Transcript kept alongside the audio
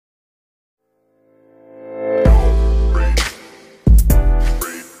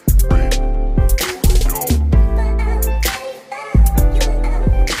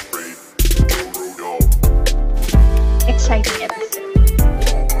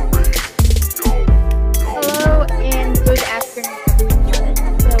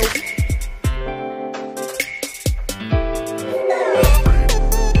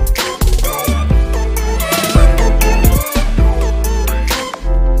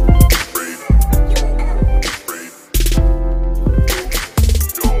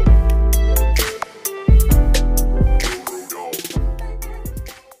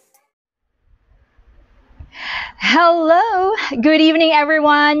evening,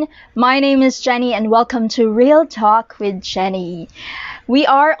 everyone. My name is Jenny, and welcome to Real Talk with Jenny. We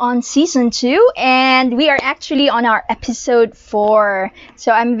are on season 2, and we are actually on our episode 4.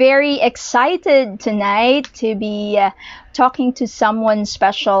 So I'm very excited tonight to be talking to someone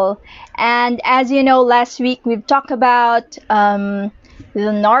special. And as you know, last week we've talked about the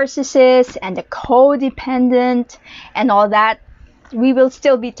narcissist and the codependent and all that. We will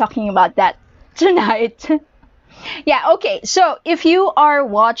still be talking about that tonight. Yeah, okay. So if you are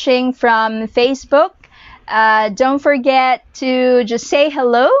watching from Facebook, don't forget to just say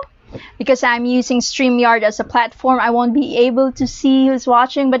hello, because I'm using StreamYard as a platform. I won't be able to see who's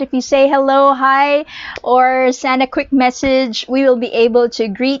watching, but if you say hello, hi, or send a quick message, we will be able to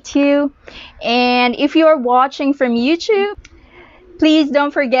greet you. And if you are watching from YouTube, please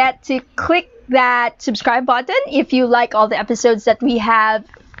don't forget to click that subscribe button if you like all the episodes that we have.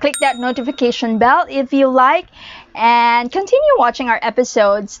 Click that notification bell if you like, and continue watching our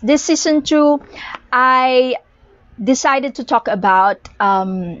episodes. This season 2, I decided to talk about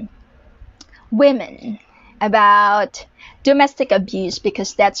women, about domestic abuse,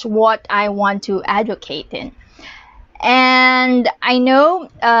 because that's what I want to advocate in. And I know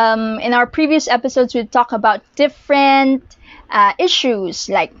in our previous episodes we talked about different issues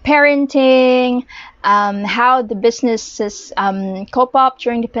like parenting, how the businesses cope up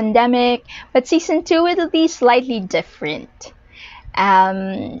during the pandemic, but season 2 it'll be slightly different.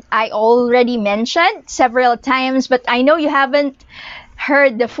 I already mentioned several times, but I know you haven't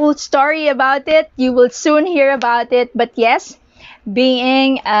heard the full story about it. You will soon hear about it. But yes,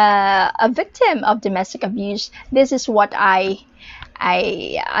 being a victim of domestic abuse, this is what I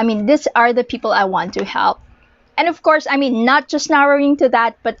mean, these are the people I want to help. And of course, I mean, not just narrowing to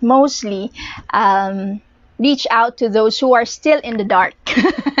that, but mostly reach out to those who are still in the dark,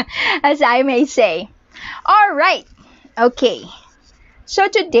 as I may say. All right. Okay. So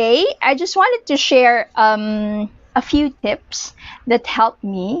today, I just wanted to share a few tips that helped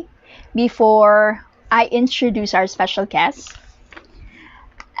me before I introduce our special guest.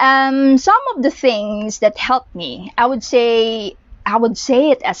 Some of the things that helped me, I would say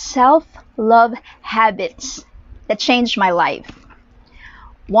it as self-love habits that changed my life.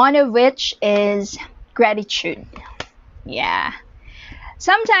 One of which is gratitude. Yeah.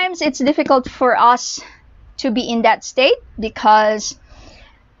 Sometimes it's difficult for us to be in that state because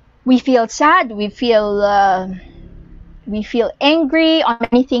we feel sad, we feel angry on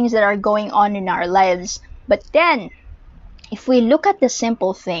many things that are going on in our lives. But then, if we look at the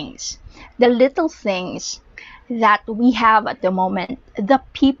simple things, the little things that we have at the moment, the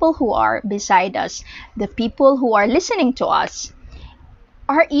people who are beside us, the people who are listening to us,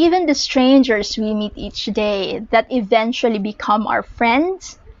 or even the strangers we meet each day that eventually become our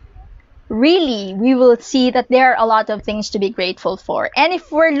friends, really, we will see that there are a lot of things to be grateful for. And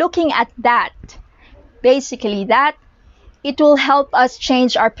if we're looking at that, basically that, it will help us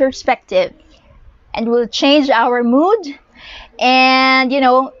change our perspective and will change our mood. And,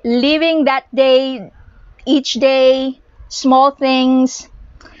 living that day, each day, small things,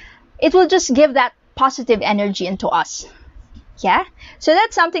 it will just give that positive energy into us. Yeah? So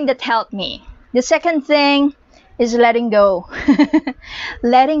that's something that helped me. The second thing is letting go.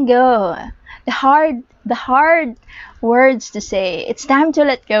 Letting go. The hard words to say. It's time to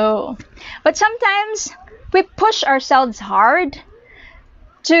let go. But sometimes we push ourselves hard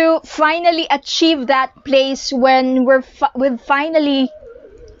to finally achieve that place when we've finally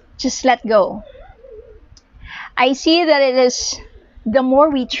just let go. I see that it is the more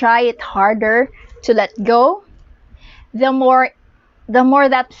we try it harder to let go, the more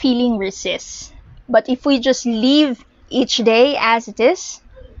that feeling resists. But if we just leave each day as it is,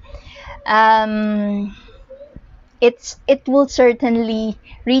 it will certainly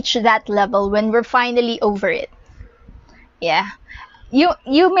reach that level when we're finally over it. Yeah.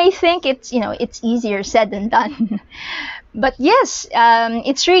 You may think it's easier said than done. But yes,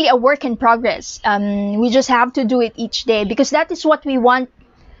 it's really a work in progress. We just have to do it each day because that is what we want.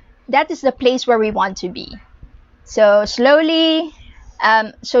 That is the place where we want to be. So slowly,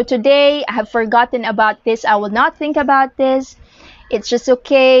 so today I have forgotten about this. I will not think about this. It's just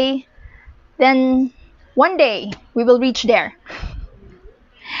okay. Then one day we will reach there.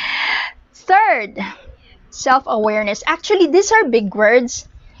 Third, self-awareness. Actually, these are big words.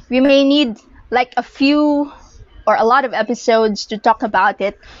 We may need like a few or a lot of episodes to talk about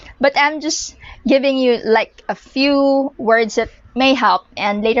it, but I'm just giving you like a few words that may help,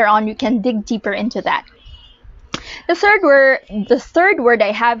 and later on you can dig deeper into that. The third word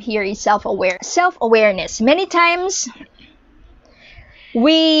I have here is self-awareness. Many times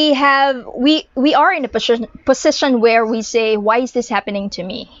we are in a position where we say, why is this happening to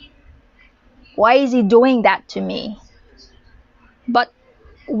me? Why is he doing that to me? But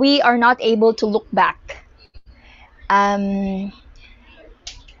we are not able to look back. Um,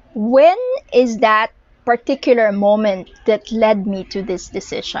 when is that particular moment that led me to this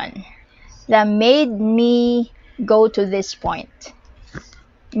decision, that made me go to this point,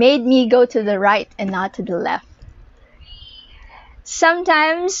 made me go to the right and not to the left?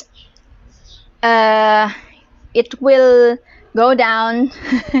 Sometimes it will go down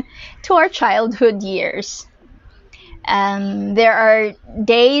to our childhood years. There are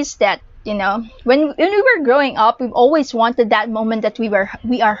days that, when we were growing up, we've always wanted that moment that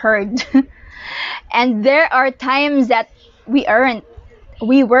we are heard. And there are times that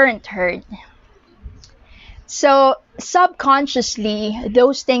we weren't heard. So subconsciously,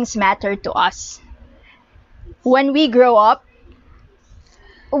 those things matter to us. When we grow up,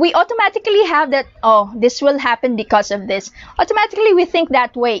 we automatically have that, oh, this will happen because of this. Automatically we think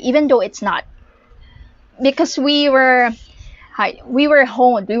that way, even though it's not. Because we were honed, we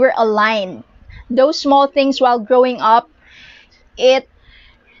were aligned. Those small things while growing up, it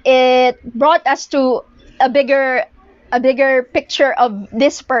brought us to a bigger picture of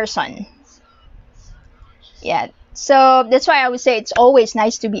this person. Yeah. So that's why I would say it's always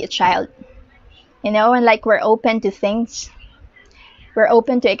nice to be a child. And like we're open to things. We're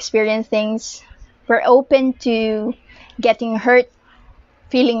open to experience things. We're open to getting hurt,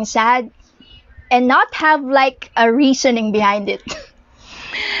 feeling sad, and not have like a reasoning behind it.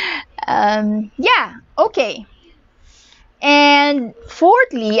 Yeah, okay. And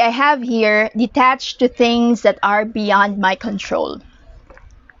fourthly, I have here detached to things that are beyond my control.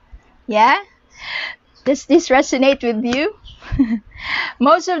 Yeah? Does this resonate with you?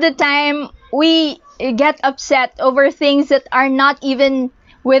 Most of the time, we get upset over things that are not even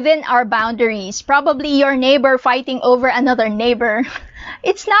within our boundaries. Probably your neighbor fighting over another neighbor.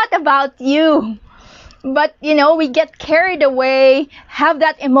 It's not about you. But, we get carried away, have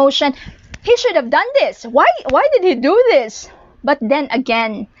that emotion. He should have done this. Why did he do this? But then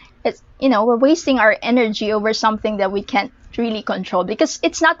again, it's, we're wasting our energy over something that we can't really control because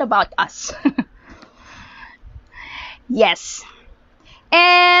it's not about us. Yes.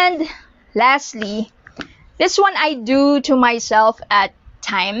 And lastly, this one I do to myself at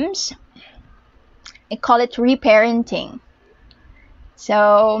times. I call it reparenting.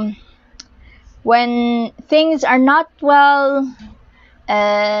 So when things are not well,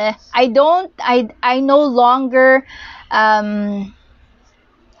 I no longer, how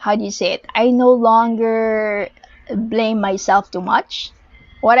do you say it? I no longer blame myself too much.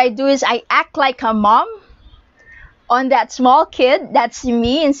 What I do is I act like a mom on that small kid, that's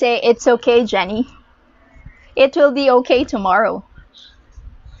me, and say, it's okay, Jenny. It will be okay tomorrow.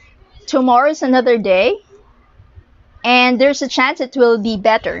 Tomorrow is another day, and there's a chance it will be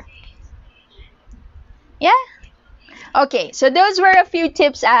better. Yeah? Okay, so those were a few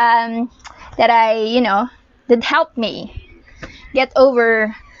tips that that helped me get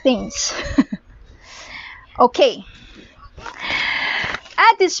over things. Okay.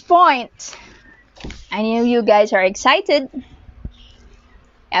 At this point, I know you guys are excited.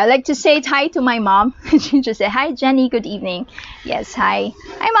 I'd like to say hi to my mom. She just said, hi, Jenny, good evening. Yes, hi.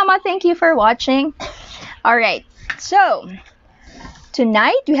 Hi, Mama, thank you for watching. All right, so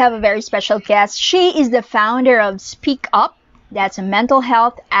tonight we have a very special guest. She is the founder of Speak Up. That's a mental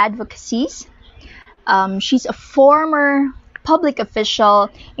health advocacy. She's a former public official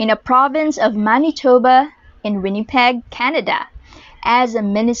in a province of Manitoba in Winnipeg, Canada, as a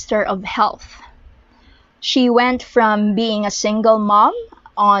Minister of Health. She went from being a single mom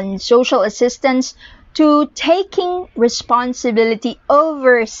on social assistance to taking responsibility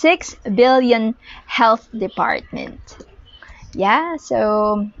over 6 billion health department. Yeah,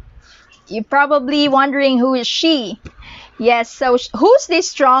 so you're probably wondering who is she? Yes, so who's this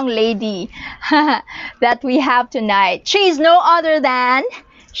strong lady that we have tonight? She's no other than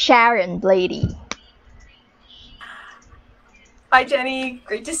Sharon Blady. Hi, Jenny.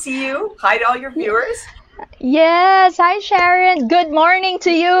 Great to see you. Hi to all your viewers. Yes, hi Sharon. Good morning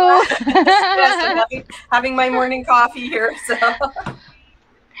to you. Yes, I'm having my morning coffee here. So.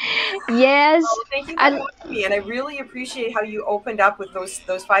 Yes. Well, thank you for having me, and I really appreciate how you opened up with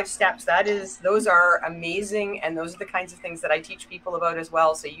those 5 steps. Those are amazing, and those are the kinds of things that I teach people about as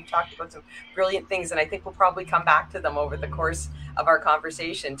well. So you talked about some brilliant things, and I think we'll probably come back to them over the course of our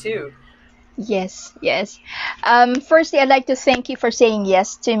conversation too. Yes, yes. Firstly, I'd like to thank you for saying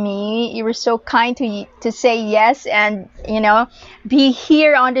yes to me. You were so kind to say yes and, be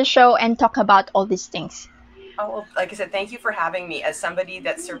here on the show and talk about all these things. Oh, well, like I said, thank you for having me. As somebody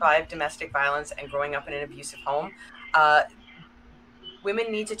that survived domestic violence and growing up in an abusive home, uh,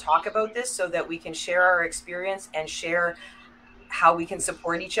 women need to talk about this so that we can share our experience and share how we can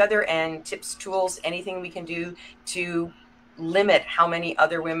support each other, and tips, tools, anything we can do to limit how many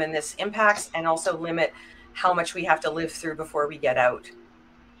other women this impacts, and also limit how much we have to live through before we get out,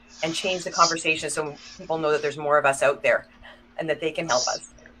 and change the conversation so people know that there's more of us out there and that they can help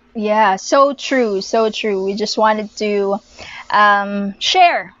us. Yeah, so true, so true. We just wanted to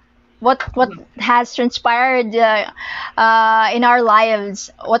share what Mhm. has transpired in our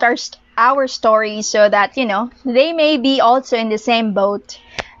lives, what are our stories, so that they may be also in the same boat,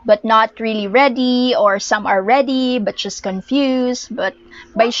 but not really ready, or some are ready but just confused. But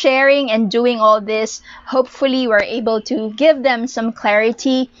by Yeah. sharing and doing all this, hopefully we're able to give them some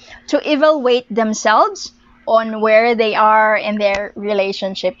clarity to evaluate themselves on where they are in their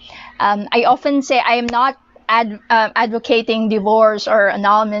relationship. I often say I am not advocating divorce or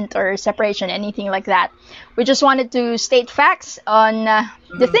annulment or separation, anything like that. We just wanted to state facts on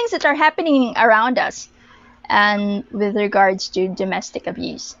the Mhm. things that are happening around us and with regards to domestic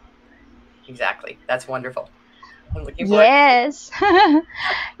abuse. Exactly. That's wonderful. I'm looking forward. Yes.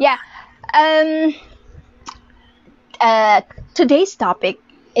 Yeah. Um, uh, Today's topic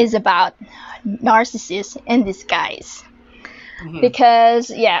is about narcissists in disguise. Mhm. Because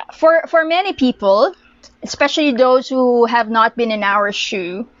yeah, for many people, especially those who have not been in our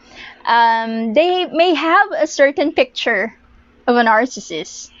shoe, they may have a certain picture of a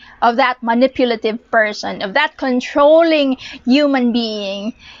narcissist, of that manipulative person, of that controlling human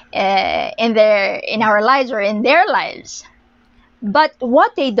being in our lives or in their lives. But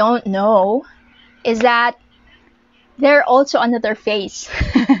what they don't know is that they're also another face,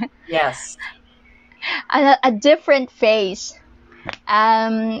 Yes. a different face,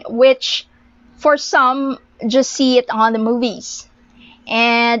 which for some just see it on the movies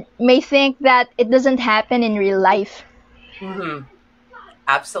and may think that it doesn't happen in real life. Mhm.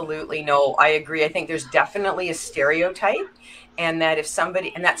 Absolutely. No, I agree. I think there's definitely a stereotype, and that if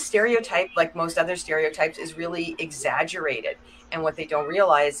somebody, and that stereotype, like most other stereotypes, is really exaggerated. And what they don't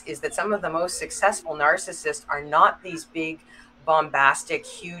realize is that some of the most successful narcissists are not these big, bombastic,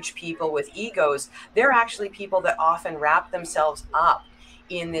 huge people with egos. They're actually people that often wrap themselves up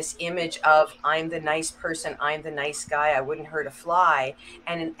in this image of, I'm the nice person, I'm the nice guy, I wouldn't hurt a fly.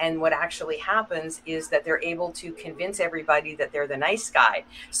 And what actually happens is that they're able to convince everybody that they're the nice guy,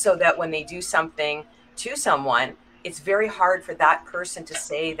 so that when they do something to someone, it's very hard for that person to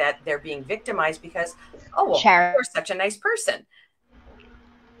say that they're being victimized, because, oh, well, Sharon. you're such a nice person.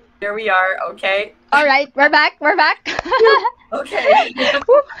 There we are. Okay. All right, we're back. We're back. Okay.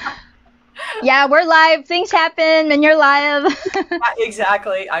 Yeah, we're live. Things happen when you're live.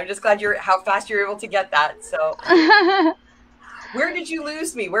 Exactly. I'm just glad you're how fast you're able to get that. So where did you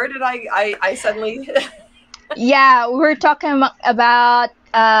lose me? Where did I suddenly Yeah, we're talking about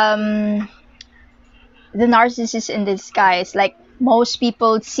the narcissist in disguise. Like most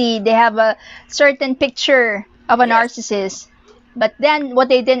people see, they have a certain picture of a Yes. narcissist, but then what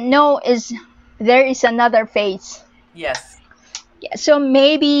they didn't know is there is another face. Yes. Yeah, so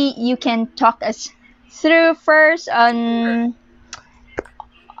maybe you can talk us through first on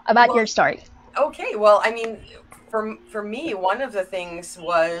about Well, your story. okay, well, I mean, for me, one of the things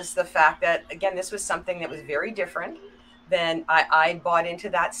was the fact that, again, this was something that was very different than I bought into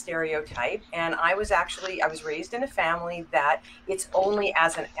that stereotype. And I was raised in a family that it's only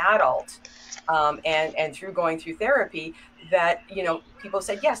as an adult, and through going through therapy, that, people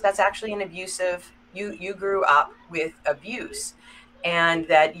said, yes, that's actually an abusive, you grew up with abuse, and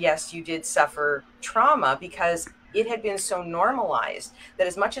that, yes, you did suffer trauma, because it had been so normalized that,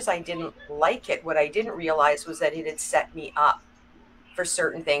 as much as I didn't like it, what I didn't realize was that it had set me up for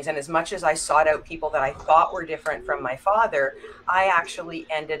certain things. And as much as I sought out people that I thought were different from my father, I actually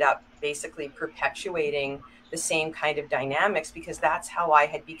ended up basically perpetuating the same kind of dynamics, because that's how I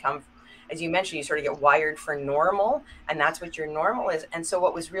had become. As you mentioned, you sort of get wired for normal, and that's what your normal is. And so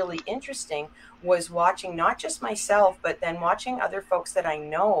what was really interesting was watching not just myself, but then watching other folks that I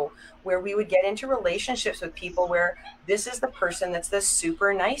know, where we would get into relationships with people where this is the person that's the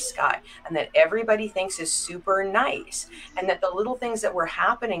super nice guy, and that everybody thinks is super nice, and that the little things that were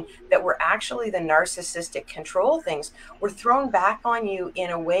happening that were actually the narcissistic control things were thrown back on you in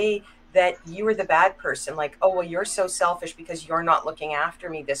a way that you were the bad person. Like, oh, well, you're so selfish because you're not looking after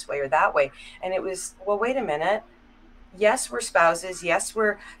me this way or that way. And it was, well, wait a minute. Yes, we're spouses. Yes,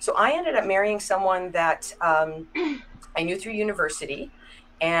 we're. So I ended up marrying someone that I knew through university.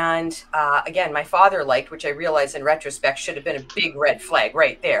 And again, my father liked, which I realized in retrospect should have been a big red flag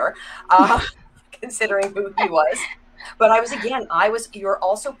right there. Uh, considering who he was. But you're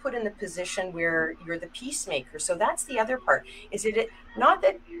also put in the position where you're the peacemaker. So that's the other part. Is it not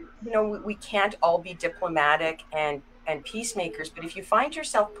that, we can't all be diplomatic and peacemakers, but if you find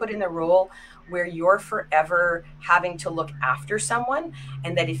yourself put in the role where you're forever having to look after someone,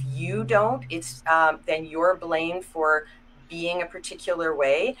 and that if you don't, it's then you're blamed for being a particular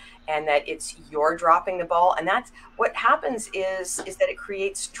way, and that it's you're dropping the ball, and that's what happens is that it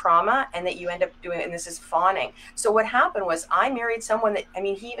creates trauma, and that you end up doing, and this is fawning. So what happened was I married someone that, I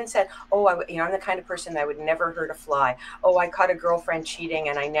mean, he even said, oh, I'm the kind of person that would never hurt a fly. Oh, I caught a girlfriend cheating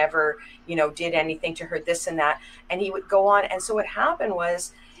and I never, did anything to her, this and that. And he would go on. And so what happened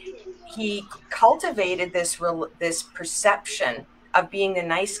was he cultivated this perception of being the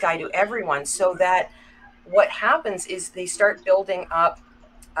nice guy to everyone, so that what happens is they start building up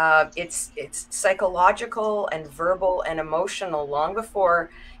it's psychological and verbal and emotional long before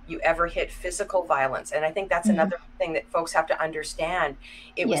you ever hit physical violence. And I think that's another thing that folks have to understand.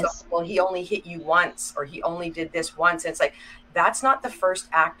 It was, Yes. well, he only hit you once, or he only did this once. And it's like, that's not the first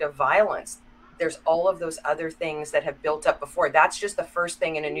act of violence. There's all of those other things that have built up before. That's just the first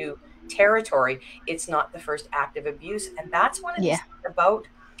thing in a new territory. It's not the first act of abuse. And that's one of these Yeah. things about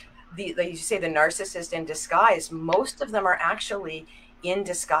like you say, the narcissist in disguise. Most of them are actually in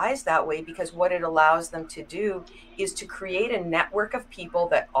disguise that way, because what it allows them to do is to create a network of people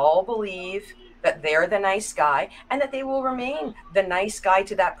that all believe that they're the nice guy, and that they will remain the nice guy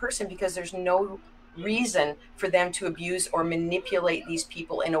to that person, because there's no reason for them to abuse or manipulate these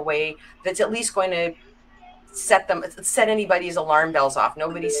people in a way that's at least going to set anybody's alarm bells off.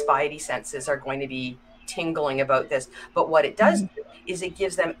 Nobody's spidey senses are going to be tingling about this. But what it does is it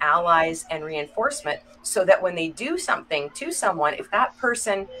gives them allies and reinforcement, so that when they do something to someone, if that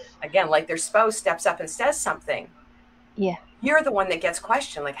person, again, like their spouse, steps up and says something, Yeah. you're the one that gets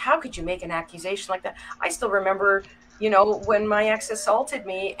questioned. Like, how could you make an accusation like that? I still remember, when my ex assaulted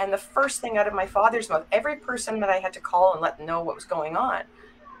me, and the first thing out of my father's mouth, every person that I had to call and let them know what was going on,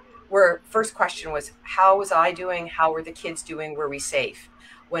 where first question was, how was I doing? How were the kids doing? Were we safe?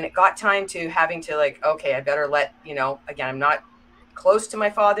 When it got time to having to, like, okay, I better let, again, I'm not close to my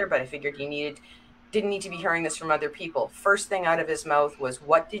father, but I figured he didn't need to be hearing this from other people. First thing out of his mouth was,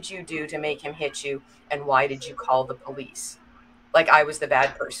 what did you do to make him hit you? And why did you call the police? Like I was the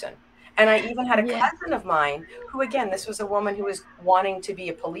bad person. And I even had a Yeah. cousin of mine who, again, this was a woman who was wanting to be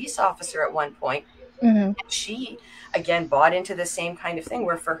a police officer at one point. Mm-hmm. She, again, bought into the same kind of thing,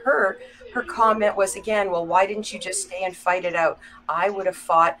 where for her comment was, again, well, why didn't you just stay and fight it out? I would have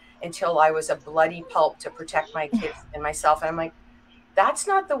fought until I was a bloody pulp to protect my kids and myself. And I'm like, that's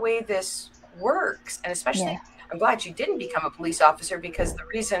not the way this works. And especially, Yeah. I'm glad you didn't become a police officer, because the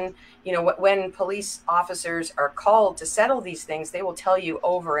reason, when police officers are called to settle these things, they will tell you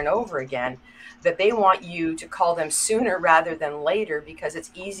over and over again that they want you to call them sooner rather than later, because it's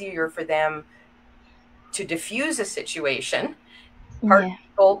easier for them to diffuse a situation. Part Yeah.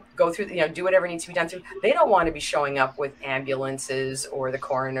 people go through, do whatever needs to be done through. They don't want to be showing up with ambulances or the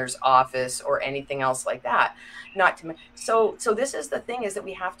coroner's office or anything else like that. Not to so this is the thing, is that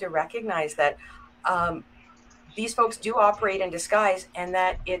we have to recognize that these folks do operate in disguise, and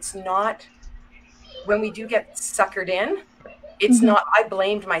that it's not, when we do get suckered in, it's not, I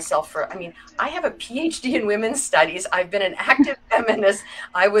blamed myself for, I have a PhD in women's studies. I've been an active feminist.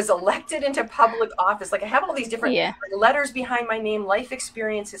 I was elected into public office. Like, I have all these different Yeah. letters behind my name, life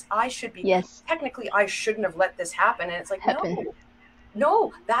experiences. I should be, Yes. technically, I shouldn't have let this happen. And it's like, Happen.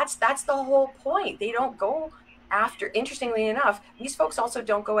 no, that's the whole point. They don't go after, interestingly enough, these folks also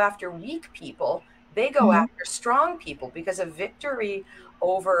don't go after weak people. They go after strong people, because a victory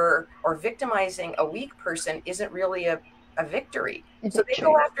over, or victimizing a weak person isn't really a victory. So they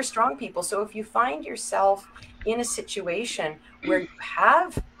go after strong people. So if you find yourself in a situation where you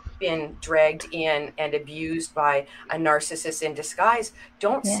have been dragged in and abused by a narcissist in disguise,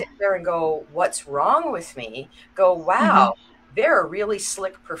 don't sit there and go, what's wrong with me? Go, wow, they're a really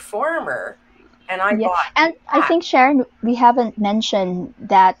slick performer, and I bought And I that. think, Sharon, we haven't mentioned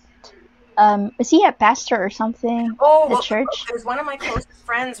that. Is he a pastor or something at church? It was one of my closest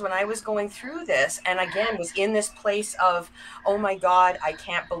friends when I was going through this, and again was in this place of, oh my God, I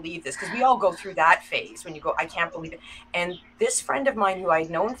can't believe this, because we all go through that phase when you go, I can't believe it. And this friend of mine who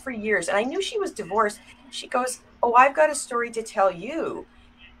I'd known for years, and I knew she was divorced, she goes, oh, I've got a story to tell you.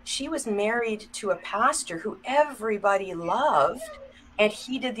 She was married to a pastor who everybody loved, and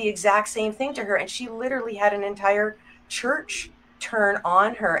he did the exact same thing to her, and she literally had an entire church turn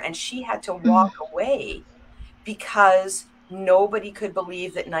on her, and she had to walk away because nobody could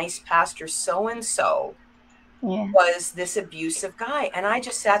believe that nice pastor so and so Yeah. was this abusive guy. And I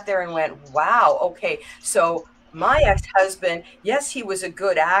just sat there and went, wow, okay. So my ex-husband, yes, he was a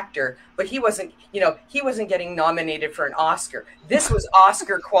good actor, but he wasn't, he wasn't getting nominated for an Oscar. This was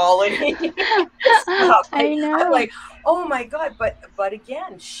Oscar quality stuff. And I I'm know. like, oh my God. But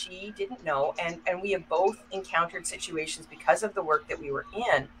again, she didn't know. And we have both encountered situations because of the work that we were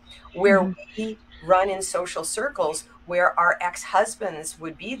in where Mhm. we run in social circles where our ex-husbands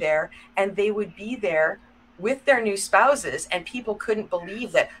would be there, and they would be there with their new spouses, and people couldn't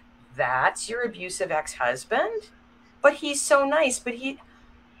believe that that's your abusive ex-husband, but he's so nice. But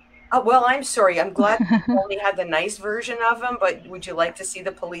well, I'm sorry, I'm glad you only had the nice version of him, but would you like to see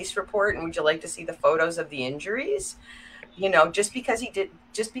the police report, and would you like to see the photos of the injuries? Just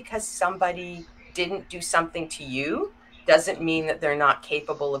because somebody didn't do something to you doesn't mean that they're not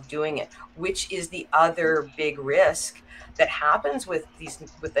capable of doing it, which is the other big risk that happens with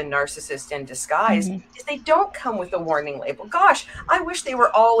a narcissist in disguise, Mhm. is they don't come with a warning label. Gosh, I wish they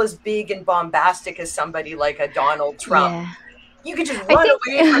were all as big and bombastic as somebody like a Donald Trump. Yeah. You could just I run think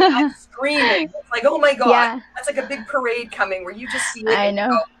away from that screaming. It's like, oh my God, yeah, that's like a big parade coming where you just see it I and you go,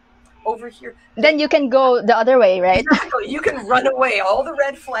 know. over here. Then you can go the other way, right? Exactly. You can run away. All the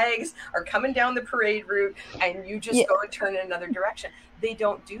red flags are coming down the parade route, and you just Yeah. go and turn in another direction. They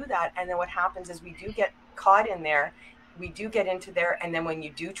don't do that. And then what happens is we do get caught in there. We do get into there. And then when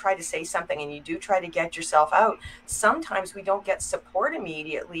you do try to say something and you do try to get yourself out, sometimes we don't get support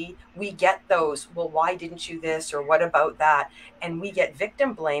immediately. We get those, well, why didn't you this? Or what about that? And we get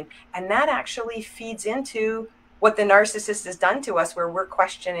victim blame. And that actually feeds into what the narcissist has done to us, where we're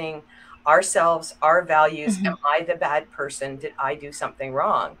questioning ourselves, our values. Am Mhm. I the bad person? Did I do something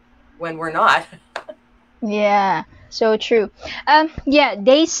wrong? When we're not. Yeah, so true. Yeah,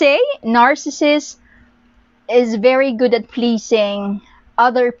 they say narcissist is very good at pleasing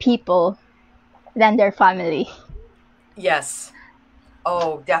other people than their family. Yes.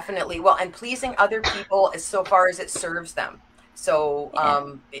 Oh, definitely. Well, and pleasing other people as so far as it serves them. So,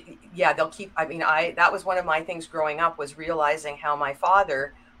 Yeah. yeah, they'll keep, I mean, that was one of my things growing up, was realizing how my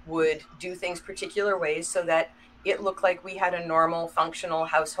father would do things particular ways so that it looked like we had a normal functional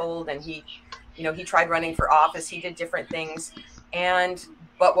household. And he tried running for office. He did different things.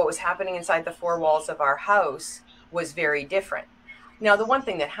 But what was happening inside the four walls of our house was very different. Now, the one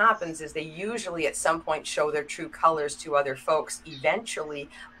thing that happens is they usually at some point show their true colors to other folks eventually,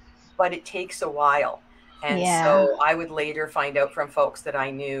 but it takes a while. And Yeah. so I would later find out from folks that I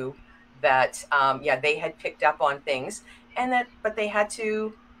knew that, yeah, they had picked up on things, but they had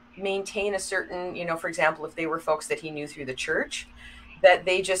to maintain a certain, for example, if they were folks that he knew through the church, that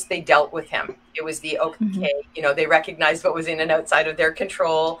they dealt with him. It was the Hmm. okay, they recognized what was in and outside of their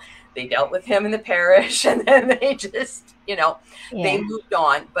control. They dealt with him in the parish, and then they just, they Yeah. moved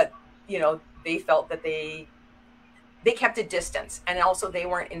on. But they felt that they kept a distance, and also they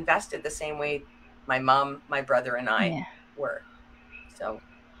weren't invested the same way my mom, my brother, and I Yeah. were. So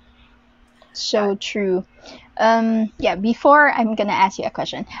that. So true. Yeah, before I'm gonna ask you a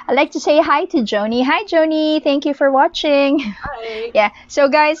question, I'd like to say hi to Joni. Hi, Joni. Thank you for watching. Hi. Yeah. So,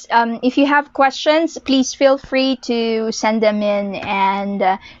 guys, if you have questions, please feel free to send them in,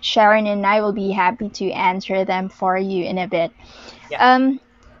 and Sharon and I will be happy to answer them for you in a bit. Yeah.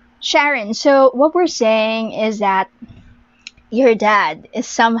 Sharon, so what we're saying is that your dad is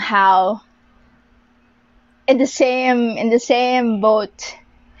somehow in the same boat.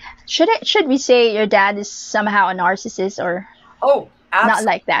 Should we say your dad is somehow a narcissist or Oh, not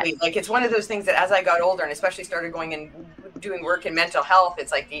like that? absolutely. Like, it's one of those things that as I got older and especially started going and doing work in mental health,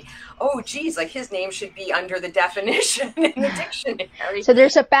 it's like oh geez, like his name should be under the definition in the dictionary. So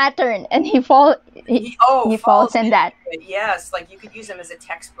there's a pattern, and he, he falls Falls in into that. it. Yes, like you could use him as a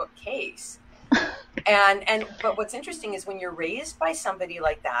textbook case. But what's interesting is when you're raised by somebody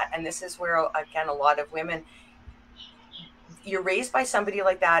like that, and this is where again a lot of women, you're raised by somebody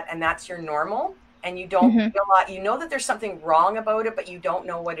like that, and that's your normal, and you don't Hmm. realize, that there's something wrong about it, but you don't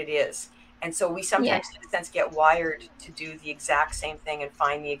know what it is. And so we Yeah. sometimes, in a sense, get wired to do the exact same thing and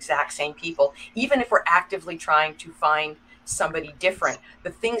find the exact same people, even if we're actively trying to find somebody different. The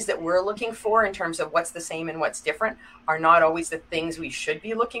things that we're looking for in terms of what's the same and what's different are not always the things we should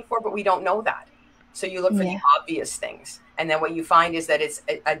be looking for, but we don't know that. So you look for the Yeah. obvious things. And then what you find is that it's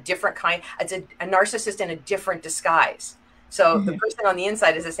a different kind, it's a narcissist in a different disguise. So the Hmm. person on the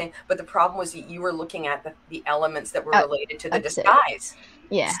inside is the same, but the problem was that you were looking at the elements that were Out, related to the outside. disguise.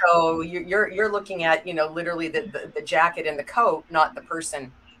 Yeah. So you're looking at, literally the jacket and the coat, not the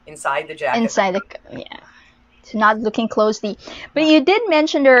person inside the jacket. Inside the yeah. So not looking closely, but you did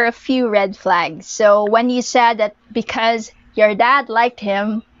mention there are a few red flags. So when you said that because your dad liked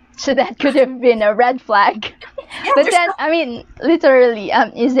him, so that could have been a red flag. Yeah, But there's then, I mean, literally,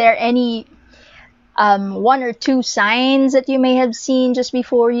 is there any one or two signs that you may have seen just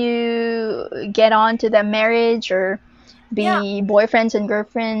before you get on to the marriage or yeah. be boyfriends and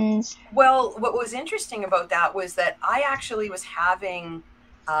girlfriends? Well, what was interesting about that was that I actually was having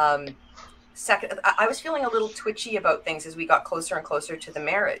um, second. I was feeling a little twitchy about things as we got closer and closer to the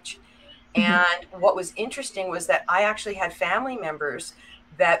marriage. Mm-hmm. And what was interesting was that I actually had family members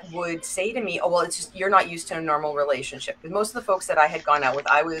that would say to me, "Oh, well, it's just you're not used to a normal relationship." Because most of the folks that I had gone out with,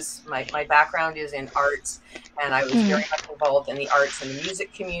 my background is in arts, and I was very Mm-hmm. much involved in the arts and the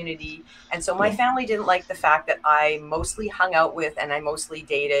music community. And so my Yeah. family didn't like the fact that I mostly hung out with and I mostly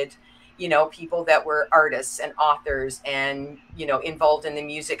dated, people that were artists and authors and, involved in the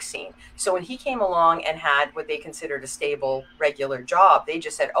music scene. So when he came along and had what they considered a stable, regular job, they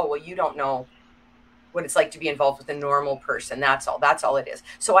just said, "Oh, well, you don't know what it's like to be involved with a normal person. That's all. That's all it is."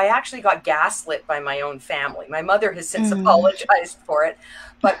 So I actually got gaslit by my own family. My mother has since Mm-hmm. apologized for it.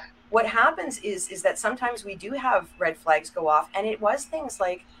 But what happens is that sometimes we do have red flags go off. And it was things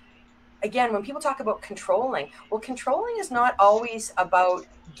like, again, when people talk about controlling, well, controlling is not always about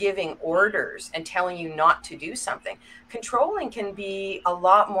giving orders and telling you not to do something. Controlling can be a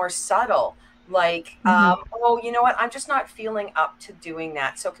lot more subtle, like, Mm-hmm. "Oh, you know what? I'm just not feeling up to doing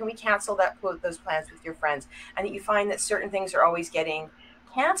that. So can we cancel those plans with your friends?" And that you find that certain things are always getting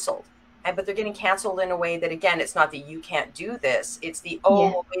canceled. But they're getting canceled in a way that, again, it's not that you can't do this. It's the, "Oh,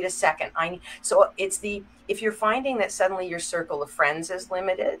 Yeah. well, wait a second. So it's if you're finding that suddenly your circle of friends is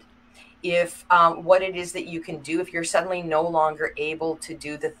limited, if what it is that you can do, if you're suddenly no longer able to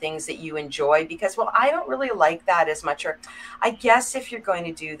do the things that you enjoy because, well, I don't really like that as much, or I guess if you're going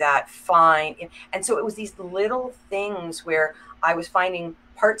to do that, fine. And so it was these little things where I was finding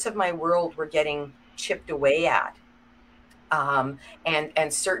parts of my world were getting chipped away at.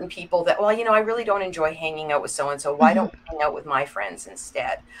 And certain people that, well, I really don't enjoy hanging out with so and so. Why Mm-hmm. don't we hang out with my friends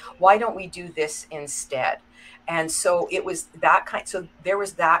instead? Why don't we do this instead? And so it was that kind. So there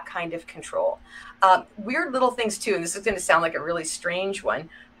was that kind of control. Weird little things too, and this is going to sound like a really strange one,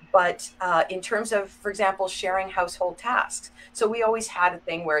 but in terms of, for example, sharing household tasks. So we always had a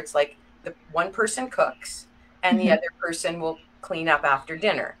thing where it's like the one person cooks and the Mm-hmm. other person will clean up after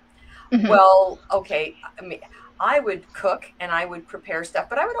dinner. Mm-hmm. Well, okay. I mean, I would cook and I would prepare stuff,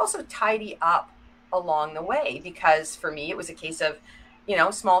 but I would also tidy up along the way because for me, it was a case of,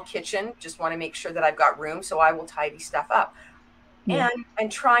 small kitchen, just want to make sure that I've got room. So I will tidy stuff up Yeah.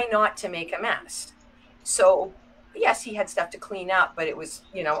 and try not to make a mess. So yes, he had stuff to clean up, but it was,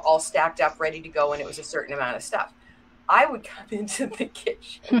 all stacked up, ready to go. And it was a certain amount of stuff. I would come into the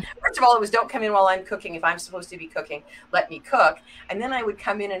kitchen. First of all, it was, "Don't come in while I'm cooking. If I'm supposed to be cooking, let me cook." And then I would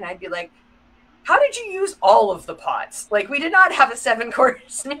come in and I'd be like, "How did you use all of the pots? Like, we did not have a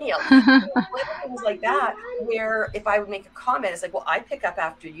 7-course meal." Little things like that, where if I would make a comment, it's like, "Well, I pick up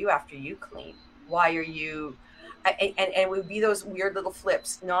after you clean. Why are you?" And it would be those weird little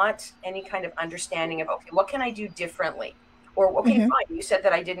flips, not any kind of understanding of, okay, what can I do differently? Or, okay, Mm-hmm. fine, you said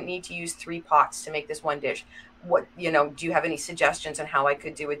that I didn't need to use 3 pots to make this one dish. What, do you have any suggestions on how I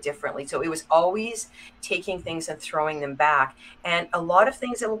could do it differently? So it was always taking things and throwing them back. And a lot of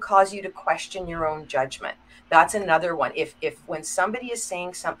things that will cause you to question your own judgment. That's another one. If when somebody is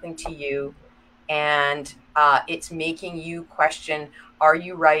saying something to you and it's making you question, are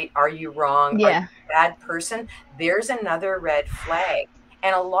you right? Are you wrong? Are you Yeah. a bad person? There's another red flag.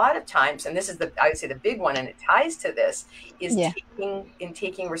 And a lot of times, and this is I would say the big one, and it ties to this, is Yeah.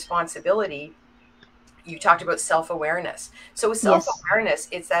 taking responsibility. You talked about self-awareness. So with Yes. self-awareness,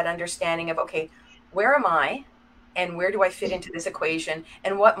 it's that understanding of, okay, where am I and where do I fit into this equation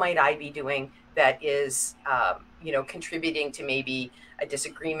and what might I be doing that is, contributing to maybe a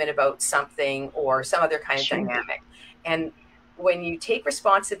disagreement about something or some other kind of True. dynamic. And when you take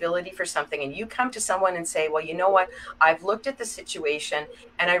responsibility for something and you come to someone and say, "Well, you know what, I've looked at the situation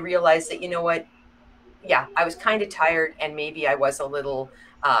and I realized that, you know what, yeah, I was kind of tired and maybe I was a little,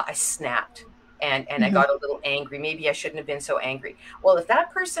 I snapped and I Mm-hmm. got a little angry. Maybe I shouldn't have been so angry." Well, if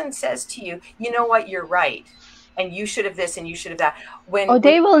that person says to you, "You know what, you're right. And you should have this and you should have that." Oh, When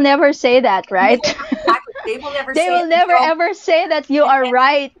they will never say that, right? exactly, they will never They say it will never until, ever say that you and, are and,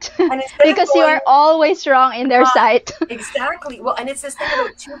 right and instead of because you going, are always wrong in their sight. exactly. Well, and it's this thing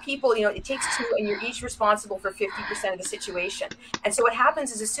about two people, it takes two and you're each responsible for 50% of the situation. And so what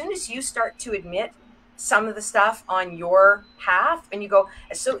happens is as soon as you start to admit some of the stuff on your half and you go,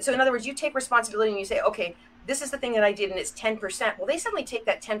 so in other words, you take responsibility and you say, "Okay, this is the thing that I did and it's 10%. Well, they suddenly take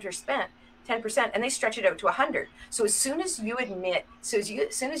that 10% and they stretch it out to 100. So as soon as you admit, as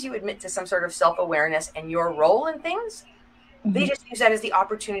soon as you admit to some sort of self-awareness and your role in things, They just use that as the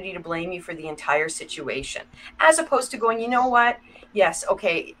opportunity to blame you for the entire situation, as opposed to going, you know what? Yes,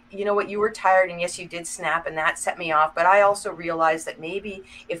 okay, you know what? You were tired, and yes, you did snap, and that set me off. But I also realized that maybe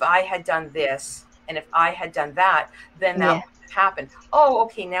if I had done this and if I had done that, then that Yeah. would have happened. Oh,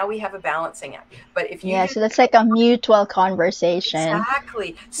 okay, now we have a balancing act. But if you Yeah, do so that's like a mutual conversation.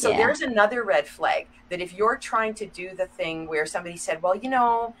 exactly, so Yeah. there's another red flag that if you're trying to do the thing where somebody said, well, you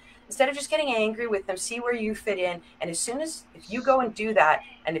know, instead of just getting angry with them, see where you fit in. And as soon as if you go and do that,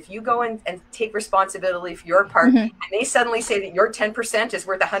 and if you go and take responsibility for your part, Hmm. and they suddenly say that your 10% is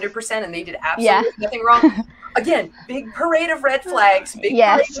worth 100% and they did Yeah. absolutely nothing wrong, again, big parade of red flags, big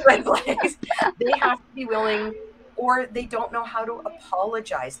parade Yes. of red flags. They have to be willing, or they don't know how to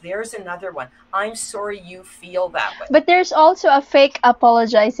apologize. There's another one. I'm sorry you feel that way. But there's also a fake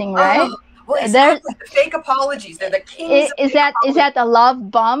apologizing, right? Oh, well, There exactly. The fake apologies. They're the kings of fake is apologies. that a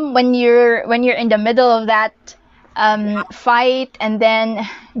love bomb when you're in the middle of that fight, and then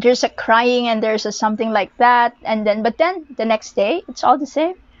there's a crying and there's a something like that, and then but then the next day it's all the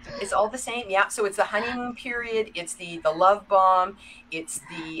same. It's all the same, yeah. So it's the honeymoon period. It's the love bomb. It's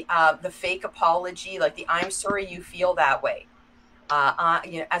the fake apology, like the I'm sorry you feel that way.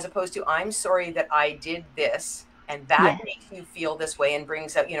 You know, as opposed to I'm sorry that I did this, and that Yeah. makes you feel this way, and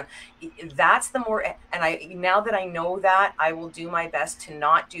brings up, you know, that's the more. And I now that I know that, I will do my best to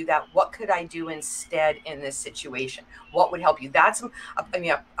not do that. What could I do instead in this situation? What would help you? That's I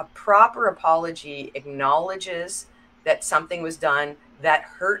mean, a proper apology acknowledges that something was done that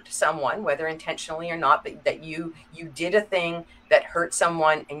hurt someone, whether intentionally or not, but that you did a thing that hurt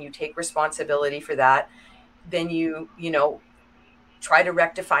someone, and you take responsibility for that. Then you know, try to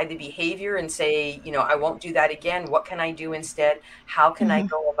rectify the behavior and say, you know, I won't do that again. What can I do instead? How can I Hmm.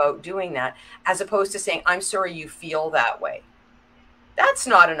 go about doing that? As opposed to saying, I'm sorry you feel that way. That's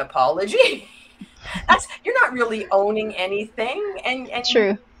not an apology. That's, you're not really owning anything. And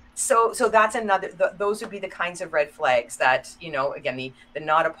True. so that's another, those would be the kinds of red flags that, you know, again, the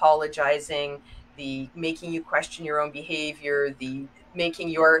not apologizing, the making you question your own behavior, the making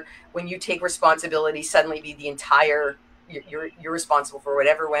your, when you take responsibility, suddenly be the entire, you're responsible for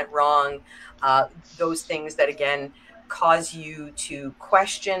whatever went wrong. Those things that, again, cause you to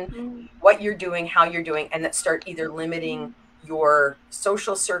question what you're doing, how you're doing, and that start either limiting your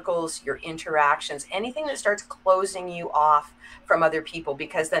social circles, your interactions, anything that starts closing you off from other people.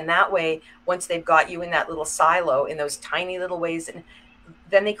 Because then that way, once they've got you in that little silo, in those tiny little ways, and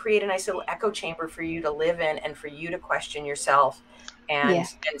then they create a nice little echo chamber for you to live in, and for you to question yourself, Yeah.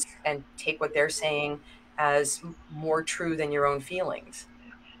 and take what they're saying as more true than your own feelings.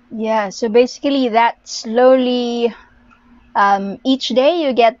 Yeah. So basically, that slowly, each day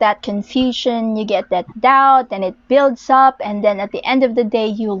you get that confusion, you get that doubt, and it builds up, and then at the end of the day,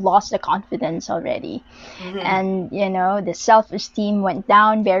 you lost the confidence already, Mm-hmm. and you know the self-esteem went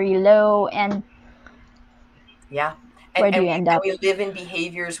down very low, and Yeah. where do And you end up? we live in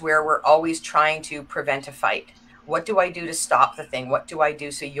behaviors where we're always trying to prevent a fight. What do I do to stop the thing? What do I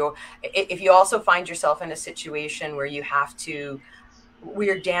do? So if you also find yourself in a situation where you have to, where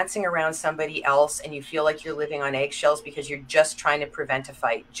you're dancing around somebody else, and you feel like you're living on eggshells because you're just trying to prevent a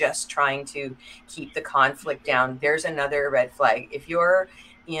fight, just trying to keep the conflict down, there's another red flag. If you're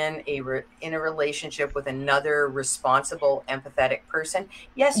in a relationship with another responsible, empathetic person,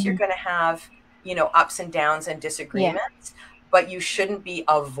 yes, you're Hmm. going to have, you know, ups and downs and Yeah. disagreements, but you shouldn't be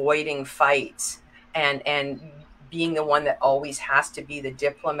avoiding fights and being the one that always has to be the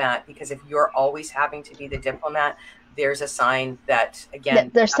diplomat. Because if you're always having to be the diplomat, there's a sign that,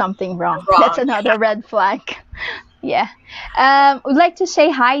 again, There's something wrong. That's wrong. another red flag. Yeah. Would like to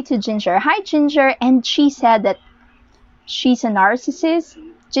say hi to Ginger. Hi, Ginger. And she said that she's a narcissist.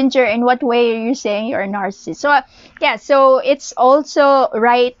 Ginger, in what way are you saying you're a narcissist? So, yeah, so it's also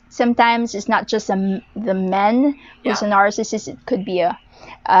right. Sometimes it's not just the man who's Yeah. a narcissist. It could be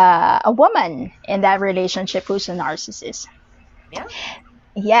a woman in that relationship who's a narcissist. Yeah.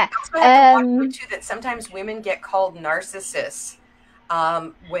 Yeah. You also have to watch for Um, too that sometimes women get called narcissists,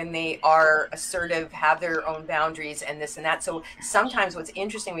 when they are assertive, have their own boundaries, and this and that. So sometimes what's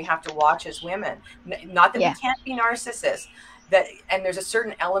interesting, we have to watch as women, not that we yeah. can't be narcissists, that, and there's a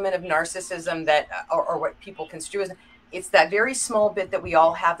certain element of narcissism that, or what people construe as, it's that very small bit that we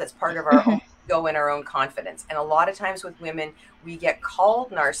all have that's part of our own Mhm. ego and our own confidence. And a lot of times with women, we get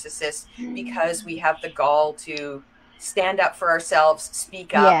called narcissists because we have the gall to stand up for ourselves,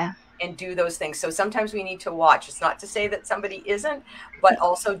 speak up, Yeah. and do those things. So sometimes we need to watch. It's not to say that somebody isn't, but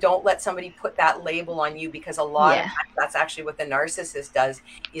also don't let somebody put that label on you, because a lot of Yeah. times that's actually what the narcissist does,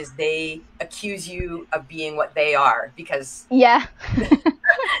 is they accuse you of being what they are. Because Yeah.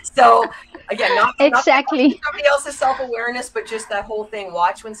 so Again, not Exactly. somebody else's self-awareness, but just that whole thing.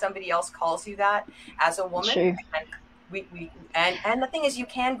 Watch when somebody else calls you that as a woman. True. And and the thing is, you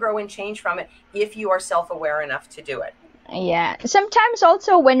can grow and change from it if you are self-aware enough to do it. Yeah. Sometimes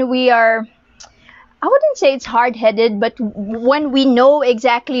also when we are, I wouldn't say it's hard-headed, but when we know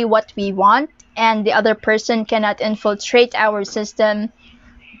exactly what we want and the other person cannot infiltrate our system,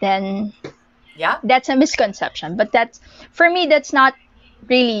 then Yeah. that's a misconception. But that's, for me, that's not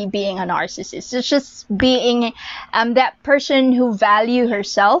really being a narcissist. It's just being that person who value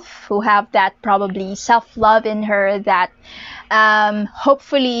herself, who have that probably self-love in her that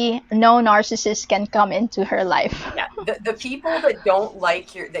hopefully no narcissist can come into her life. Yeah, the people that don't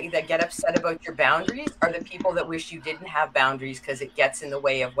like that get upset about your boundaries are the people that wish you didn't have boundaries because it gets in the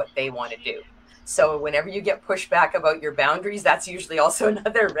way of what they want to do. So whenever you get pushback about your boundaries, that's usually also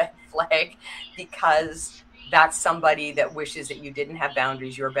another red flag, because that's somebody that wishes that you didn't have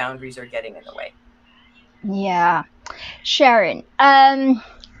boundaries. Your boundaries are getting in the way. Yeah. Sharon,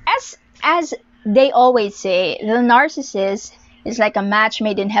 as they always say, the narcissist is like a match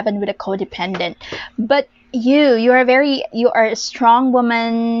made in heaven with a codependent. But you are a strong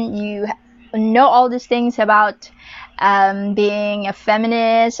woman. You know all these things about being a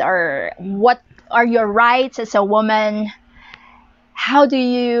feminist, or what are your rights as a woman. How do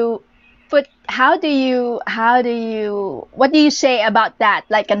you what do you say about that?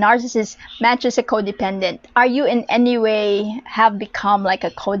 Like a narcissist matches a codependent. Are you in any way have become like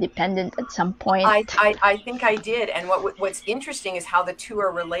a codependent at some point? I think I did. And what's interesting is how the two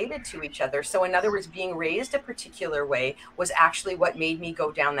are related to each other. So in other words, being raised a particular way was actually what made me go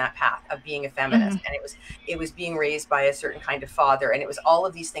down that path of being a feminist. Mm-hmm. And it was being raised by a certain kind of father. And it was all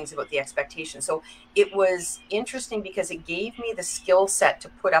of these things about the expectation. So it was interesting because it gave me the skill set to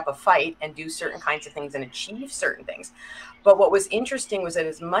put up a fight and do certain kinds of things and achieve certain things. But what was interesting was that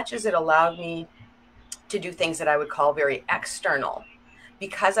as much as it allowed me to do things that I would call very external,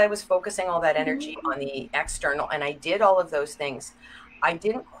 because I was focusing all that energy on the external and I did all of those things, I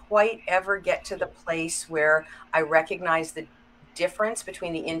didn't quite ever get to the place where I recognized the difference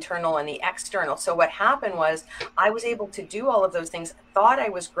between the internal and the external. So what happened was I was able to do all of those things, thought I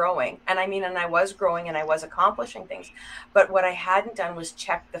was growing, and I was growing and I was accomplishing things. But what I hadn't done was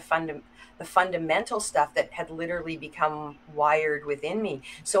check the fundamental stuff that had literally become wired within me.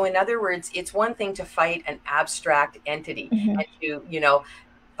 So in other words, it's one thing to fight an abstract entity Mm-hmm. and to,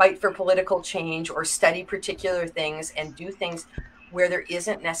 fight for political change or study particular things and do things where there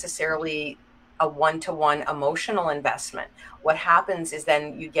isn't necessarily a one-to-one emotional investment. What happens is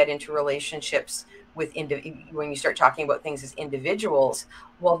then you get into relationships with when you start talking about things as individuals,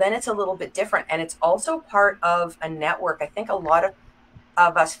 well, then it's a little bit different. And it's also part of a network. I think a lot of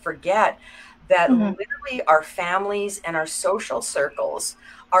us forget that Mm-hmm. literally our families and our social circles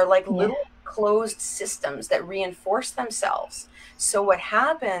are like Yeah. little closed systems that reinforce themselves. So what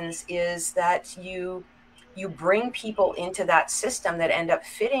happens is that you bring people into that system that end up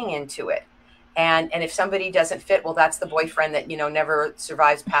fitting into it. And if somebody doesn't fit, well, that's the boyfriend that, never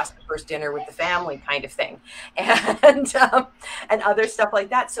survives past the first dinner with the family kind of thing. And other stuff like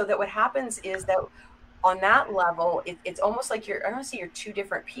that. So that what happens is that on that level, it's almost like I don't say you're two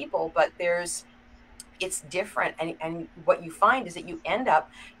different people, but it's different. And what you find is that you end up,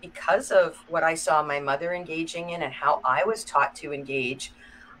 because of what I saw my mother engaging in and how I was taught to engage,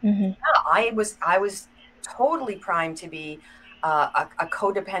 Mm-hmm. I was totally primed to be a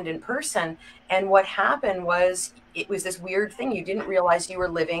codependent person. And what happened was it was this weird thing. You didn't realize you were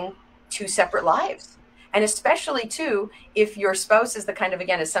living two separate lives. And especially too, if your spouse is the kind of,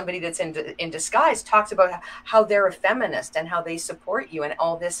 again, as somebody that's in disguise, talks about how they're a feminist and how they support you and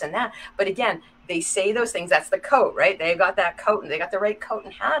all this and that. But again, they say those things. That's the coat, right? They got that coat and they got the right coat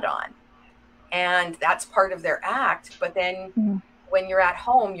and hat on. And that's part of their act. But then when you're at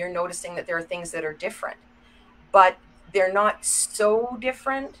home, you're noticing that there are things that are different, but they're not so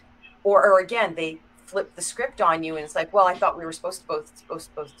different. Or again, they flip the script on you and it's like, well, I thought we were supposed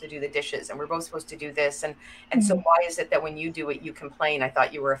to do the dishes and we're both supposed to do this. And so why is it that when you do it, you complain? I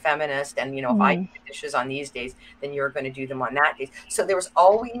thought you were a feminist. And, if I do the dishes on these days, then you're going to do them on that day. So there was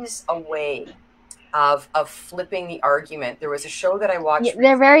always a way of flipping the argument. There was a show that I watched. Yeah,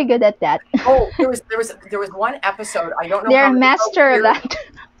 they're very good at that. Oh, there was one episode. I don't know. They're a master of that.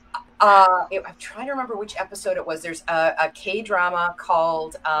 I'm trying to remember which episode it was. There's a K-drama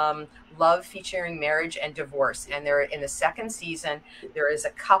called Love, featuring marriage and divorce. And they're in the second season. There is a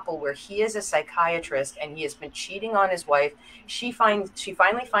couple where he is a psychiatrist and he has been cheating on his wife. She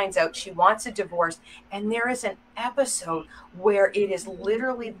finally finds out she wants a divorce. And there is an episode where it is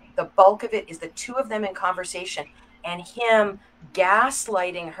literally, the bulk of it is the two of them in conversation. and him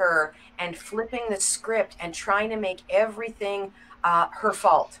gaslighting her and flipping the script and trying to make everything her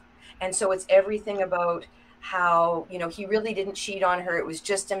fault. And so it's everything about how, you know, he really didn't cheat on her. It was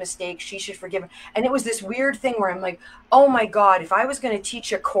just a mistake. She should forgive him. And it was this weird thing where I'm like, oh my God, if I was going to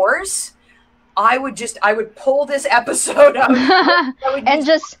teach a course, I would pull this episode out and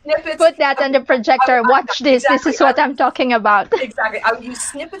just put that on the projector. Watch this. Exactly. This is what I'm talking about. Exactly. I would use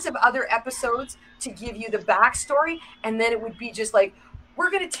snippets of other episodes to give you the backstory. And then it would be just like, we're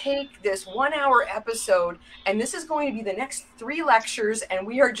going to take this 1 hour episode, and this is going to be the next 3 lectures, and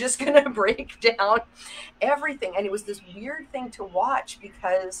we are just going to break down everything. And it was this weird thing to watch,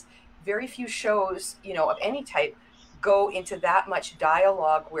 because very few shows, you know, of any type go into that much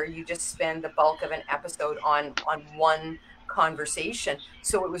dialogue where you just spend the bulk of an episode on one conversation.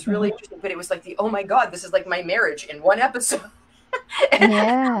 So it was really interesting, but it was like oh my God, this is like my marriage in one episode. And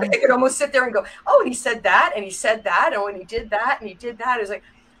yeah. I could almost sit there and go, oh, and he said that, and he said that, oh, and he did that, and he did that. It was like,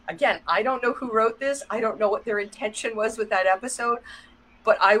 again, I don't know who wrote this. I don't know what their intention was with that episode,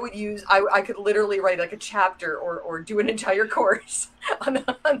 but I could literally write like a chapter or do an entire course on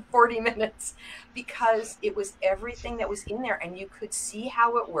 40 minutes, because it was everything that was in there, and you could see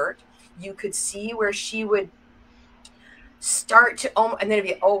how it worked. You could see where she would start to, and then it'd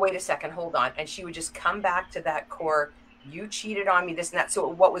be, oh, wait a second, hold on. And she would just come back to that core. You cheated on me, this and that. So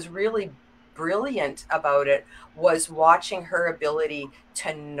what was really brilliant about it was watching her ability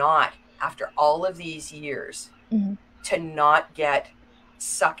to not, after all of these years, to not get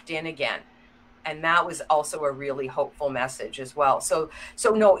sucked in again. And that was also a really hopeful message as well. So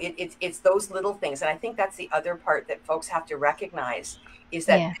no, it's those little things. And I think that's the other part that folks have to recognize, is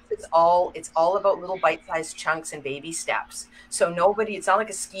that it's all about little bite-sized chunks and baby steps. So it's not like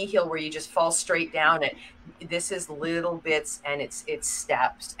a ski hill where you just fall straight down it. This is little bits, and it's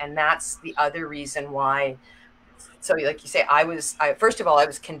steps. And that's the other reason why. So like you say, first of all, I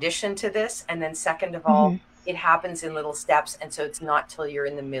was conditioned to this. And then second of all, it happens in little steps. And so it's not till you're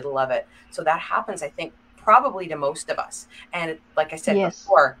in the middle of it. So that happens, I think, probably to most of us. And like I said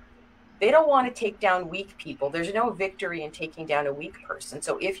before, they don't want to take down weak people. There's no victory in taking down a weak person.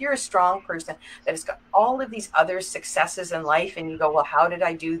 So if you're a strong person that has got all of these other successes in life, and you go, well, how did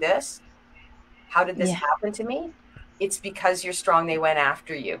I do this? How did this happen to me? It's because you're strong. They went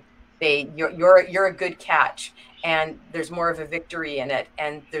after you. You're a good catch, and there's more of a victory in it.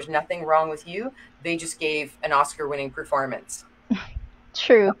 And there's nothing wrong with you. They just gave an Oscar-winning performance.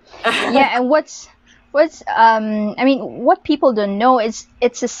 True. Yeah, and what people don't know is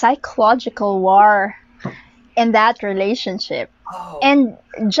it's a psychological war in that relationship. And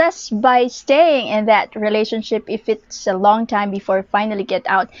just by staying in that relationship, if it's a long time before you finally get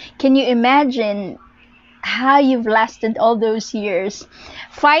out, can you imagine how you've lasted all those years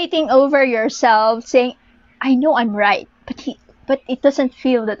fighting over yourself, saying, I know I'm right, but it doesn't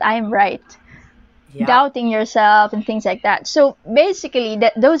feel that I'm right. Doubting yourself and things like that. So basically,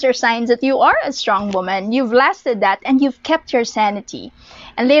 those are signs that you are a strong woman. You've lasted that, and you've kept your sanity.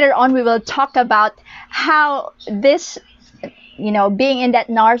 And later on, we will talk about how this, being in that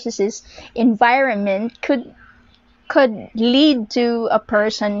narcissist environment could lead to a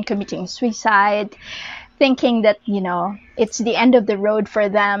person committing suicide, thinking that, it's the end of the road for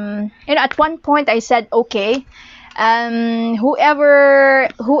them. At one point I said, okay, whoever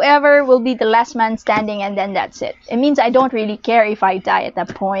will be the last man standing, and then that's it. It means I don't really care if I die at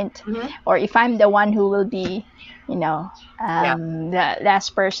that point, or if I'm the one who will be, the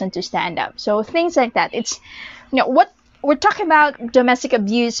last person to stand up. So things like that. It's, what we're talking about, domestic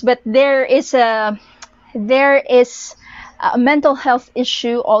abuse, but there is a mental health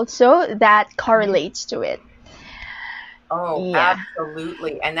issue also that correlates to it. Oh,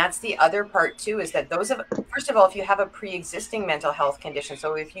 absolutely. And that's the other part too, is that first of all, if you have a pre-existing mental health condition,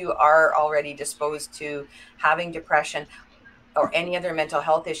 so if you are already disposed to having depression or any other mental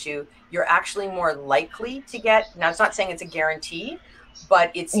health issue, you're actually more likely to get, now it's not saying it's a guarantee,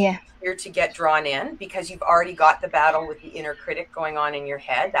 but it's easier to get drawn in, because you've already got the battle with the inner critic going on in your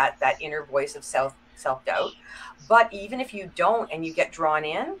head, that inner voice of self-doubt. But even if you don't and you get drawn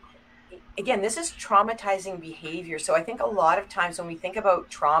in, again, this is traumatizing behavior. So I think a lot of times when we think about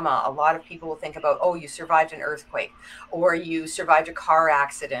trauma, a lot of people will think about, oh, you survived an earthquake, or you survived a car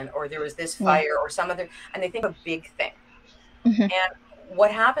accident, or there was this fire or some other, and they think of a big thing. And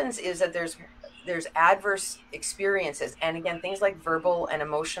what happens is that there's adverse experiences. And again, things like verbal and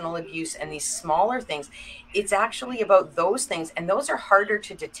emotional abuse and these smaller things, it's actually about those things. And those are harder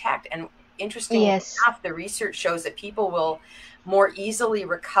to detect. And interestingly enough, the research shows that people will more easily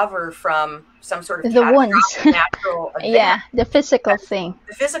recover from some sort of The wounds. catastrophic natural event. Yeah, the physical thing.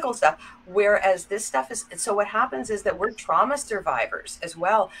 The physical stuff. Whereas this stuff is, so what happens is that we're trauma survivors as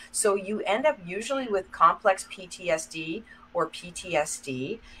well. So you end up usually with complex PTSD or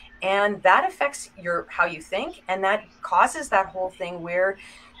PTSD, and that affects your how you think, and that causes that whole thing where,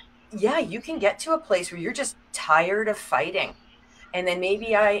 yeah, you can get to a place where you're just tired of fighting. And then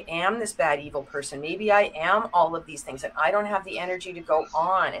maybe I am this bad, evil person. Maybe I am all of these things, and I don't have the energy to go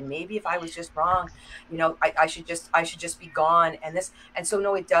on. And maybe if I was just wrong, I should just be gone. And so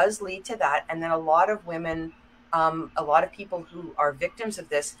no, it does lead to that. And then a lot of women, a lot of people who are victims of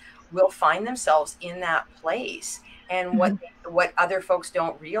this will find themselves in that place. And what other folks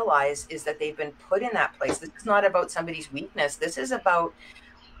don't realize is that they've been put in that place. This is not about somebody's weakness. This is about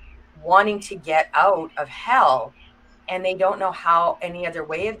wanting to get out of hell, and they don't know how any other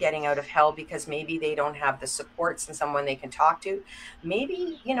way of getting out of hell, because maybe they don't have the supports and someone they can talk to.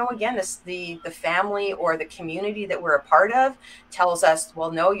 Maybe, again, the family or the community that we're a part of tells us,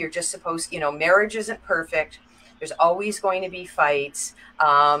 well, no, you're just supposed, marriage isn't perfect. There's always going to be fights.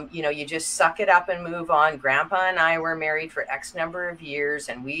 You just suck it up and move on. Grandpa and I were married for X number of years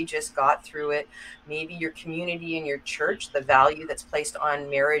and we just got through it. Maybe your community and your church, the value that's placed on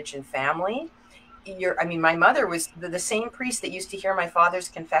marriage and family. My mother was the same priest that used to hear my father's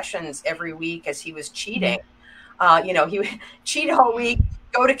confessions every week as he was cheating. He would cheat all week,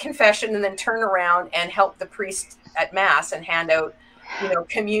 go to confession, and then turn around and help the priest at mass and hand out,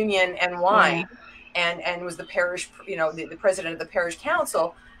 communion and wine. Yeah. And was the parish, the president of the parish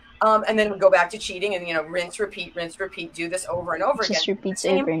council. And then would go back to cheating and, rinse, repeat, do this over and over again. Just repeats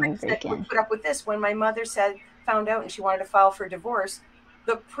over and over again. Would put up with this. When my mother found out and she wanted to file for divorce,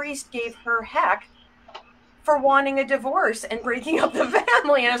 the priest gave her heck for wanting a divorce and breaking up the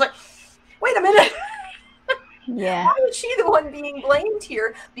family. And I was like, wait a minute. Yeah. Why is she the one being blamed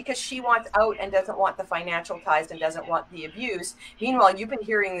here? Because she wants out and doesn't want the financial ties and doesn't want the abuse. Meanwhile, you've been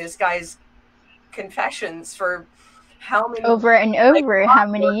hearing this guy's confessions for how many over and over, how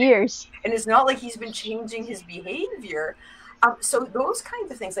many years? And it's not like he's been changing his behavior. So those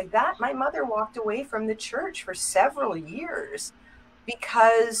kinds of things like that, my mother walked away from the church for several years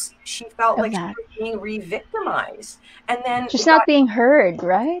because she felt like she was being re-victimized. And then she's not being heard,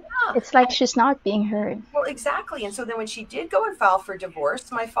 right? Yeah. It's like she's not being heard. Well, exactly. And so then when she did go and file for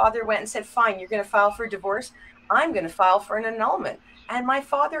divorce, my father went and said, fine, you're going to file for divorce. I'm going to file for an annulment. And my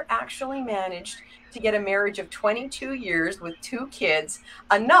father actually managed to get a marriage of 22 years with 2 kids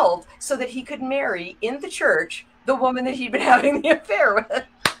annulled so that he could marry in the church the woman that he'd been having the affair with.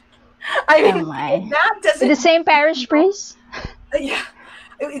 I mean, that doesn't... The same parish priest? Yeah.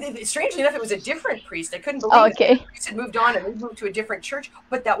 Strangely enough, it was a different priest. I couldn't believe it. The priest had moved on and they moved to a different church.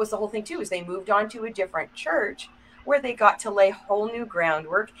 But that was the whole thing too, is they moved on to a different church where they got to lay whole new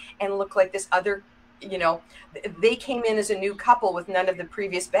groundwork and look like this other, they came in as a new couple with none of the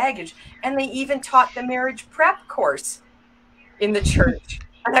previous baggage. And they even taught the marriage prep course in the church.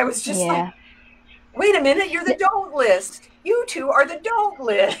 And I was just like, wait a minute, you're the don't list. You two are the don't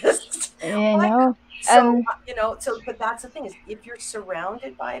list. I know. But that's the thing, is if you're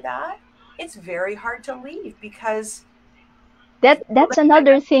surrounded by that, it's very hard to leave, because that's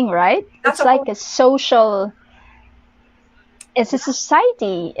another thing, right? It's like a social, it's a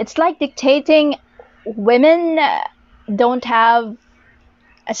society. It's like dictating. Women don't have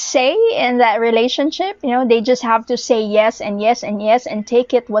a say in that relationship. They just have to say yes and yes and yes and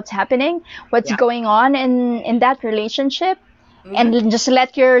take it, what's happening, what's going on in that relationship. Mm-hmm. And just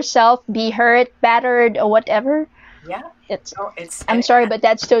let yourself be hurt, battered, or whatever. Yeah. I'm sorry, but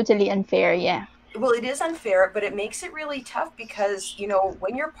that's totally unfair. Yeah. Well, it is unfair, but it makes it really tough because,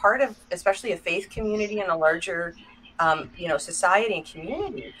 when you're part of, especially a faith community and a larger, society and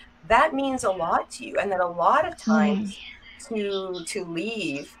community, that means a lot to you. And that a lot of times to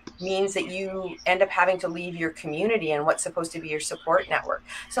leave means that you end up having to leave your community and what's supposed to be your support network.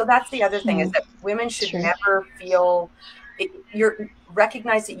 So that's the other thing, is that women should never feel...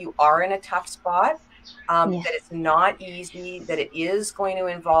 recognize that you are in a tough spot, that it's not easy, that it is going to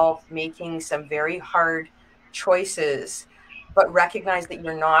involve making some very hard choices, but recognize that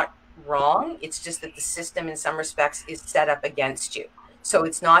you're not wrong. It's just that the system in some respects is set up against you. So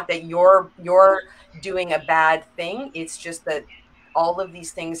it's not that you're doing a bad thing. It's just that all of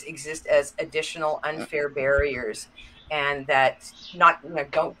these things exist as additional unfair barriers, and that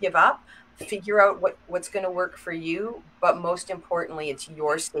don't give up. Figure out what's going to work for you, but most importantly, it's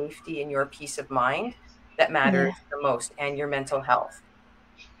your safety and your peace of mind that matters the most, and your mental health.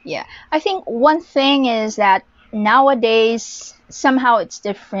 Yeah, I think one thing is that nowadays somehow it's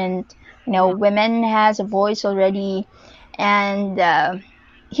different. Women has a voice already. And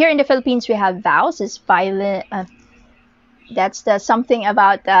here in the Philippines, we have vows. It's violent. That's the something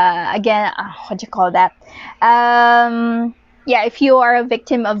about again. What do you call that? Yeah, if you are a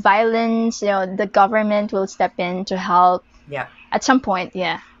victim of violence, the government will step in to help Yeah. at some point.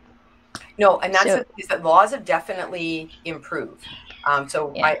 Yeah. No, and that's So the thing, is that laws have definitely improved.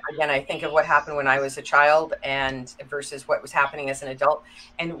 So yeah. I think of what happened when I was a child and versus what was happening as an adult,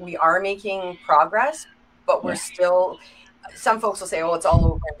 and we are making progress, but we're Yeah. still. Some folks will say, "Oh, it's all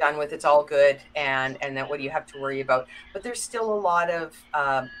over and done with. It's all good," and then what do you have to worry about? But there's still a lot of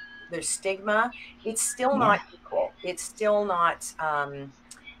there's stigma. It's still Yeah. not equal. It's still not.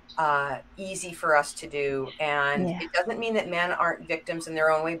 Easy for us to do. And Yeah. it doesn't mean that men aren't victims in their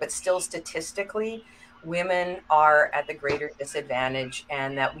own way, but still statistically, women are at the greater disadvantage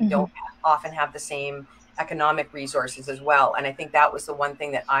and that we Hmm. don't often have the same economic resources as well. And I think that was the one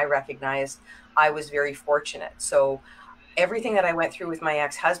thing that I recognized. I was very fortunate. So everything that I went through with my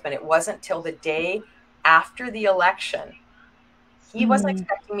ex-husband, it wasn't till the day after the election. He wasn't Mm.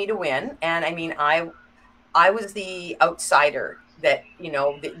 expecting me to win. And I mean, I was the outsider that,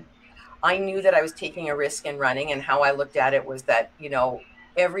 I knew that I was taking a risk in running, and how I looked at it was that,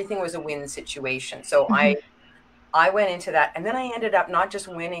 everything was a win situation. So Hmm. I went into that, and then I ended up not just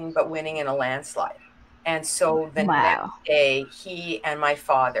winning, but winning in a landslide. And so the Wow. next day, he and my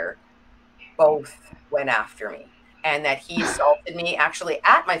father both went after me, and that he assaulted me actually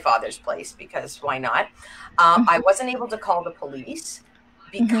at my father's place, because why not? I wasn't able to call the police Hmm.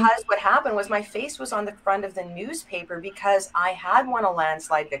 because what happened was my face was on the front of the newspaper because I had won a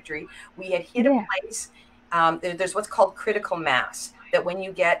landslide victory. We had hit a Yeah. place. There's what's called critical mass, that when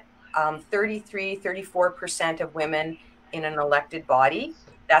you get 33, 34% of women in an elected body,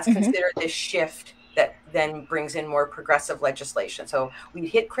 that's Hmm. considered this shift that then brings in more progressive legislation. So we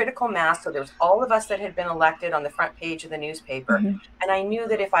hit critical mass. So there was all of us that had been elected on the front page of the newspaper. Hmm. And I knew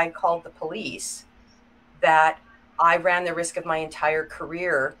that if I called the police, that I ran the risk of my entire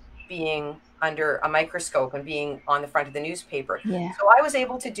career being under a microscope and being on the front of the newspaper. Yeah. So I was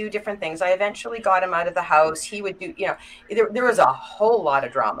able to do different things. I eventually got him out of the house. He would do, there was a whole lot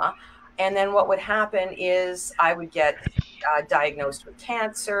of drama. And then what would happen is I would get diagnosed with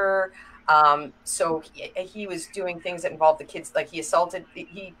cancer. So he was doing things that involved the kids, like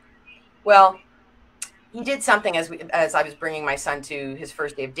well, he did something as I was bringing my son to his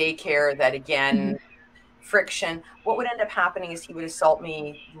first day of daycare that Hmm. again, friction. What would end up happening is he would assault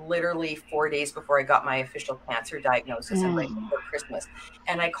me literally 4 days before I got my official cancer diagnosis and right Mm. before Christmas.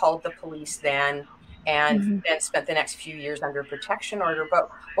 And I called the police then and Hmm. then spent the next few years under protection order. But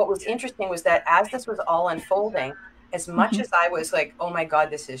what was interesting was that as this was all unfolding, as much Hmm. as I was like, oh my God,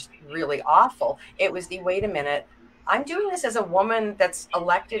 this is really awful, it was the wait a minute, I'm doing this as a woman that's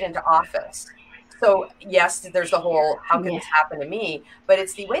elected into office. So, yes, there's the whole how could Yeah. this happen to me? But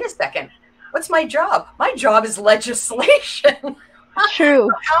it's the wait a second, what's my job? My job is legislation. True.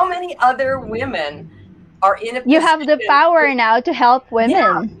 How many other women are in a You have the position? power now to help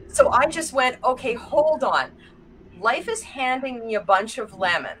Yeah. women. So I just went, okay, hold on. Life is handing me a bunch of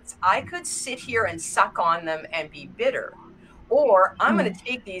lemons. I could sit here and suck on them and be bitter. Or I'm going Mm. to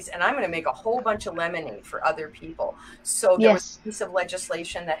take these and I'm going to make a whole bunch of lemonade for other people. So there was Yes. a piece of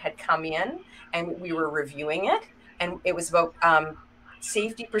legislation that had come in and we were reviewing it. And it was about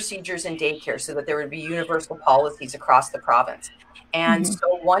safety procedures in daycare so that there would be universal policies across the province. And Hmm.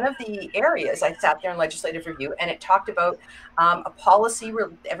 so one of the areas I sat there in legislative review and it talked about a policy,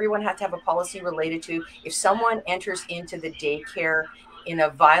 everyone had to have a policy related to if someone enters into the daycare in a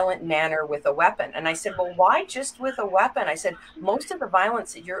violent manner with a weapon. And I said, well, why just with a weapon? I said, most of the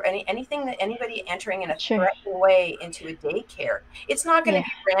violence, anything that anybody entering in a Sure. threatening way into a daycare, it's not going to Yeah.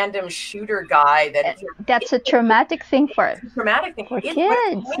 be random shooter guy that Uh, That's a traumatic thing it's a traumatic thing. for What it's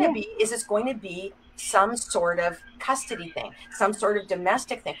kids. going to Yeah. be is it's going to be some sort of custody thing, some sort of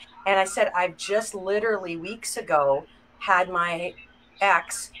domestic thing. And I said, I've just literally weeks ago had my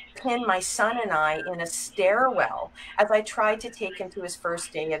ex pin my son and I in a stairwell as I tried to take him to his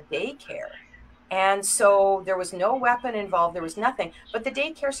first day of daycare. And so there was no weapon involved. There was nothing. But the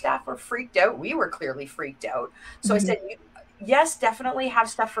daycare staff were freaked out. We were clearly freaked out. So I Hmm. said, yes, definitely have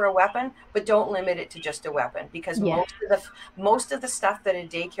stuff for a weapon, but don't limit it to just a weapon because Yeah. most of the stuff that a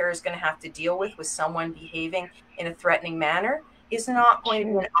daycare is going to have to deal with someone behaving in a threatening manner is not going to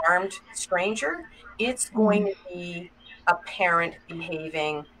be True. an armed stranger. It's going Mm. to be a parent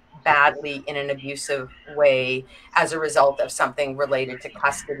behaving badly in an abusive way as a result of something related to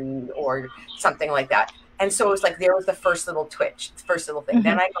custody or something like that. And so it was like there was the first little twitch, first little thing.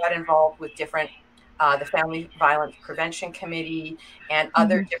 Then Hmm. I got involved with different the Family Violence Prevention Committee, and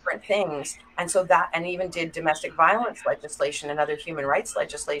other Mhm. different things. And so that, and even did domestic violence legislation and other human rights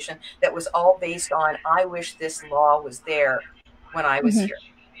legislation that was all based on, I wish this law was there when I was Mhm. here.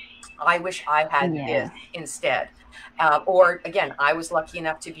 I wish I had this Yeah. instead. Or again, I was lucky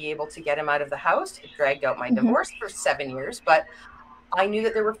enough to be able to get him out of the house. It dragged out my Mhm. divorce for 7 years, but I knew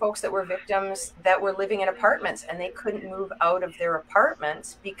that there were folks that were victims that were living in apartments and they couldn't move out of their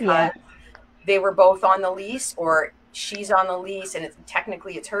apartments because Yeah. they were both on the lease, or she's on the lease and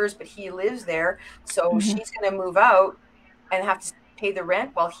technically it's hers, but he lives there. So Mhm. she's going to move out and have to pay the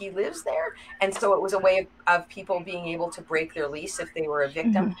rent while he lives there. And so it was a way of people being able to break their lease if they were a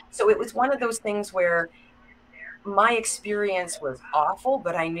victim. Mhm. So it was one of those things where my experience was awful,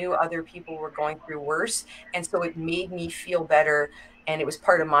 but I knew other people were going through worse. And so it made me feel better. And it was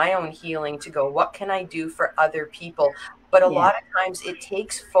part of my own healing to go, what can I do for other people? But a Yeah. lot of times it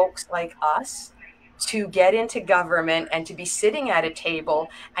takes folks like us to get into government and to be sitting at a table,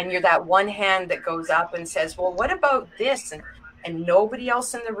 and you're that one hand that goes up and says, well, what about this? And nobody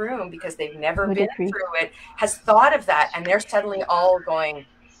else in the room, because they've never Would been agree. through it, has thought of that. And they're suddenly all going,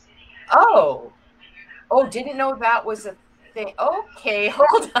 oh, oh, didn't know that was a thing. Okay,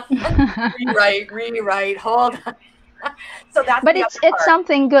 hold on. Rewrite, hold on. So that's But the it's other part.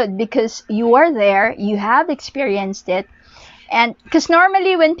 something good because you are there, you have experienced it, and because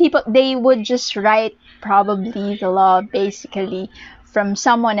normally when people they would just write probably the law basically from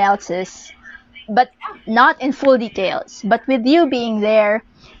someone else's, but not in full details. But with you being there,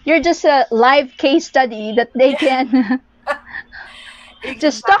 you're just a live case study that they Yeah, can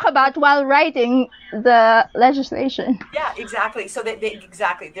just talk exactly. about while writing the legislation. Yeah, exactly. So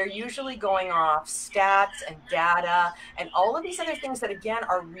exactly, they're usually going off stats and data and all of these other things that again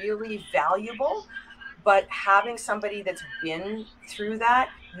are really valuable. But having somebody that's been through that,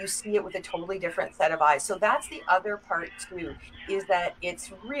 you see it with a totally different set of eyes. So that's the other part too, is that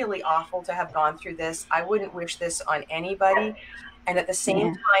it's really awful to have gone through this. I wouldn't wish this on anybody. And at the same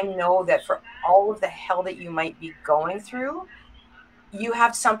Yeah. time, know that for all of the hell that you might be going through, you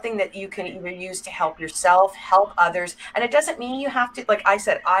have something that you can either use to help yourself, help others. And it doesn't mean you have to, like I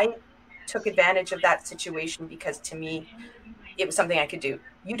said, I took advantage of that situation because to me, it was something I could do.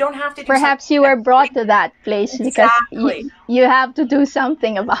 You don't have to do something Perhaps you were brought to that place because exactly. you have to do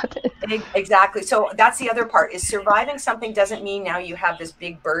something about it. Exactly. So that's the other part is surviving something doesn't mean now you have this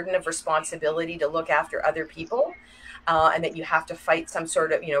big burden of responsibility to look after other people, and that you have to fight some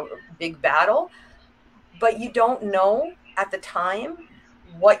sort of, big battle. But you don't know at the time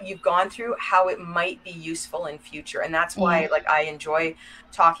what you've gone through, how it might be useful in future. And that's Yeah. why like I enjoy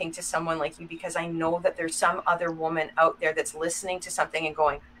talking to someone like you, because I know that there's some other woman out there that's listening to something and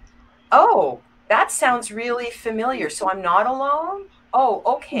going, oh, that sounds really familiar. So I'm not alone. Oh,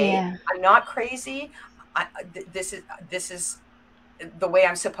 okay. Yeah. I'm not crazy. This is the way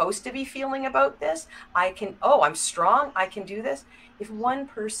I'm supposed to be feeling about this. I'm strong. I can do this. If one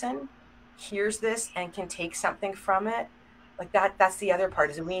person hears this and can take something from it, like that's the other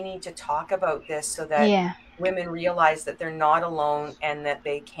part, is we need to talk about this so that Yeah. women realize that they're not alone and that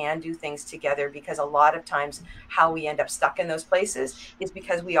they can do things together, because a lot of times how we end up stuck in those places is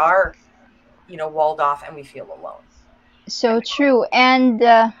because we are, walled off and we feel alone. So true. And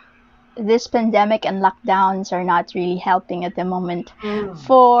this pandemic and lockdowns are not really helping at the moment Mm,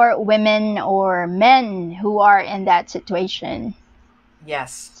 for women or men who are in that situation.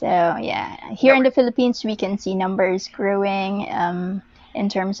 yes. So, yeah, here No, in the Philippines, we can see numbers growing in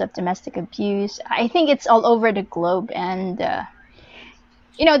terms of domestic abuse. I think it's all over the globe. And,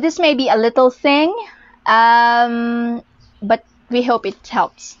 this may be a little thing, um, but we hope it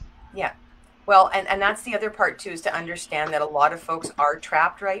helps. yeah. Well, and that's the other part too, is to understand that a lot of folks are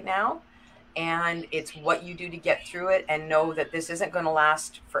trapped right now, and it's what you do to get through it, and know that this isn't going to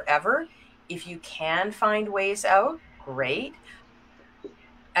last forever. If you can find ways out, great.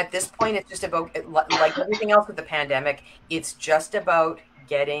 At this point, it's just about, like everything else with the pandemic, it's just about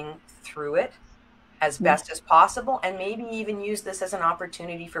getting through it as Yeah. best as possible, and maybe even use this as an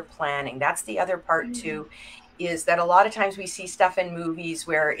opportunity for planning. That's the other part too, is that a lot of times we see stuff in movies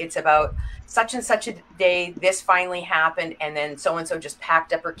where it's about such and such a day, this finally happened, and then so and so just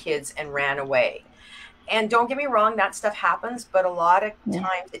packed up her kids and ran away. And don't get me wrong, that stuff happens, but a lot of Yeah.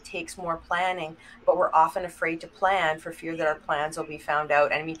 times it takes more planning, but we're often afraid to plan for fear that our plans will be found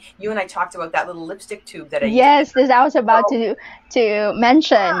out. I mean, you and I talked about that little lipstick tube that I used. Yes, this I was about So, to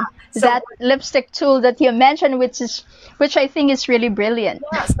mention so that lipstick tool that you mentioned, which I think is really brilliant.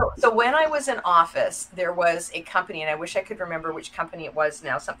 yeah, so when I was in office, there was a company, and I wish I could remember which company it was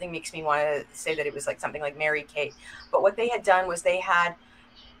now. Something makes me want to say that it was like something like Mary Kay. But what they had done was they had,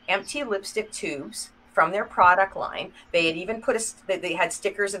 empty lipstick tubes from their product line. They had even they had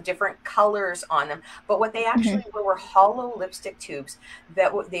stickers of different colors on them. But what they actually were hollow lipstick tubes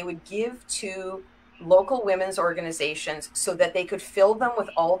that they would give to local women's organizations so that they could fill them with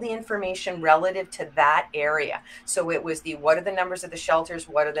all the information relative to that area. So it was what are the numbers of the shelters?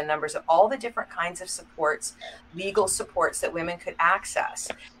 What are the numbers of all the different kinds of supports, legal supports that women could access?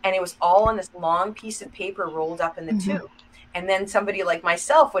 And it was all on this long piece of paper rolled up in the tube. And then somebody like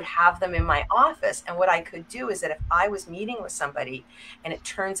myself would have them in my office. And what I could do is that if I was meeting with somebody and it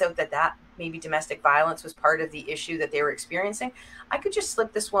turns out that maybe domestic violence was part of the issue that they were experiencing, I could just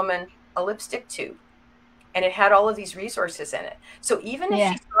slip this woman a lipstick tube. And it had all of these resources in it. So even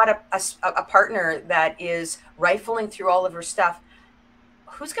if she's got a partner that is rifling through all of her stuff,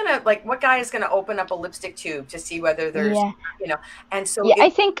 who's going to, like, what guy is going to open up a lipstick tube to see whether there's, you know, and so. Yeah, I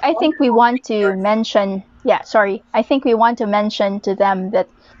think we want to mention, I think we want to mention to them that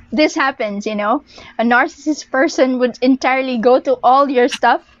this happens, you know, a narcissist person would entirely go to all your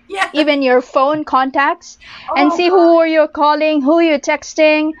stuff, even your phone contacts, and see who are you calling, who you're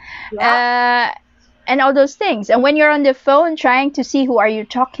texting, and all those things. And when you're on the phone trying to see who are you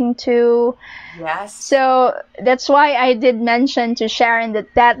talking to. Yes. So that's why I did mention to Sharon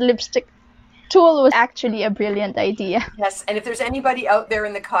that lipstick tool was actually a brilliant idea. Yes. And if there's anybody out there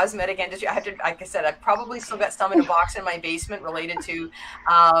in the cosmetic industry, I have to, like I said, I've probably still got some in a box in my basement related to,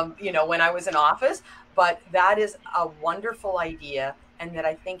 you know, when I was in office, but that is a wonderful idea. And that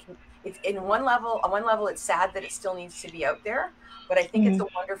I think it's on one level, it's sad that it still needs to be out there. But I think it's a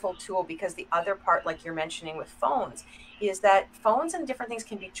wonderful tool because the other part, like you're mentioning with phones, is that phones and different things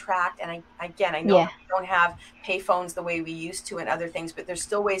can be tracked. And I know we don't have pay phones the way we used to and other things, but there's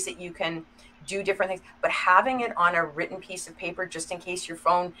still ways that you can do different things. But having it on a written piece of paper, just in case your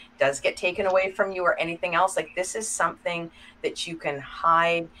phone does get taken away from you or anything else, like this is something that you can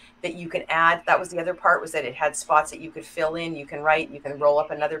hide, that you can add. That was the other part, was that it had spots that you could fill in, you can write, you can roll up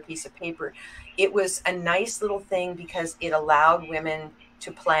another piece of paper. It was a nice little thing because it allowed women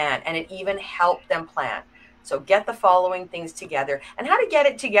to plan, and it even helped them plan. So get the following things together, and how to get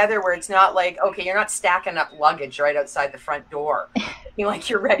it together where it's not like, okay, you're not stacking up luggage right outside the front door. You're like,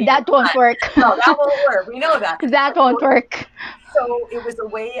 you're ready. That won't work. No, that won't work. We know that. That won't work. So it was a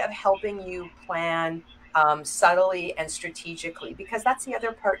way of helping you plan subtly and strategically, because that's the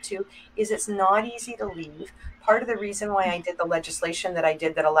other part too, is it's not easy to leave. Part of the reason why I did the legislation that I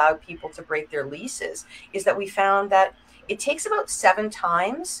did that allowed people to break their leases is that we found that it takes about 7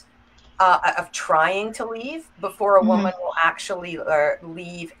 times of trying to leave before a woman will actually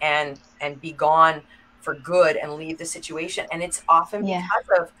leave and be gone for good and leave the situation. And it's often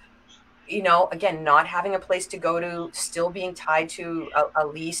because of, you know, again, not having a place to go to, still being tied to a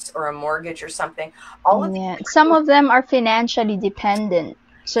lease or a mortgage or something. All of some of them are financially dependent.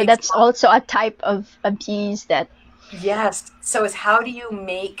 So that's also a type of abuse that. Yes. So it's how do you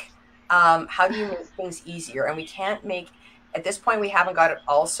make things easier? And we can't make, at this point, we haven't got it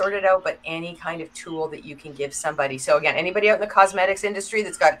all sorted out, but any kind of tool that you can give somebody. So again, anybody out in the cosmetics industry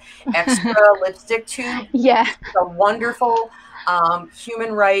that's got extra lipstick tube, it's a wonderful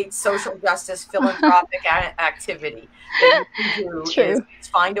human rights, social justice, philanthropic activity that you can do is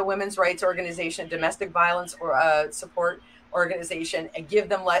find a women's rights organization, domestic violence or support organization, and give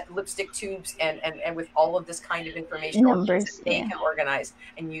them lipstick tubes and with all of this kind of information numbers they can organize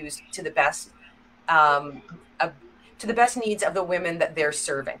and use to the best needs of the women that they're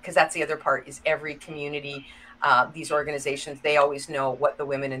serving. Because that's the other part, is every community, these organizations, they always know what the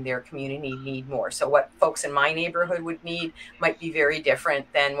women in their community need more. So what folks in my neighborhood would need might be very different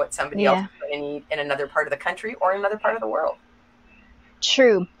than what somebody else is going to need in another part of the country or another part of the world.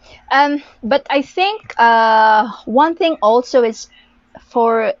 True. But I think one thing also is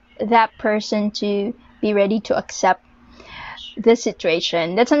for that person to be ready to accept the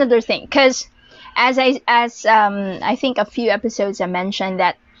situation. That's another thing. Because as I think a few episodes I mentioned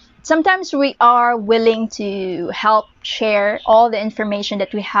that sometimes we are willing to help share all the information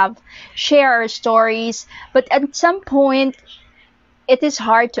that we have, share our stories, but at some point it is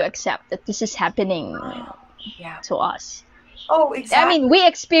hard to accept that this is happening to us. Oh, exactly. I mean, we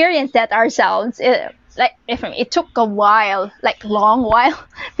experienced that ourselves. It took a while, like long while,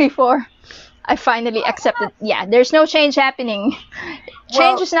 before I finally accepted. Yeah, there's no change happening.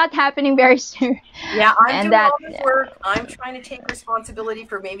 Change is not happening very soon. Yeah, I'm doing all this work. I'm trying to take responsibility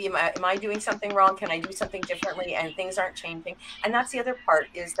for maybe am I doing something wrong? Can I do something differently? And things aren't changing. And that's the other part,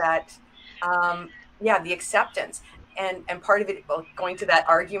 is that the acceptance. And part of it, well, going to that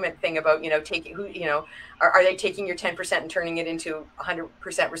argument thing about, taking are they taking your 10% and turning it into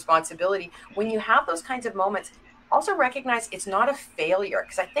 100% responsibility? When you have those kinds of moments, also recognize it's not a failure,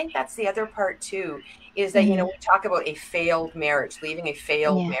 because I think that's the other part too, is that, Mm-hmm. we talk about a failed marriage, leaving a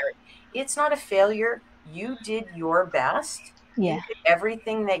failed Yeah. marriage. It's not a failure. You did your best. You Yeah. did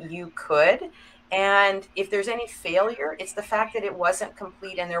everything that you could. And if there's any failure, it's the fact that it wasn't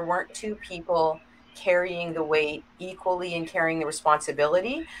complete and there weren't two people carrying the weight equally and carrying the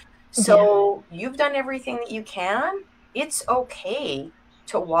responsibility. Yeah. So you've done everything that you can. It's okay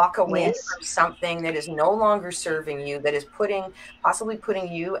to walk away Yes. from something that is no longer serving you, that is possibly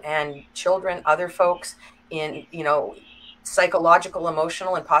putting you and children, other folks in, psychological,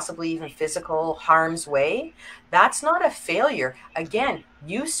 emotional, and possibly even physical harm's way. That's not a failure. Again,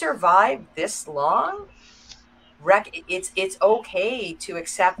 you survived this long. It's okay to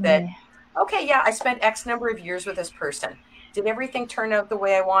accept that. Yeah. Okay, yeah, I spent X number of years with this person. Did everything turn out the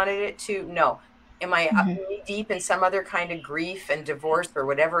way I wanted it to? No. Am I Mm-hmm. knee deep in some other kind of grief and divorce or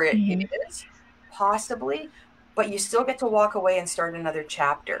whatever it Mm-hmm. is? Possibly, but you still get to walk away and start another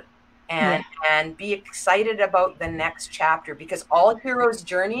chapter, and Yeah. and be excited about the next chapter, because all heroes'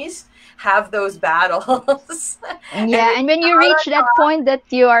 journeys have those battles. And Yeah. And when you reach that point that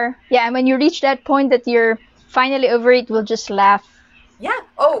and when you reach that point that you're finally over it, we'll just laugh. yeah,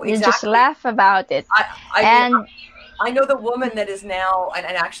 oh, We'll just exactly. laugh about it. I mean, And I know the woman that is now, and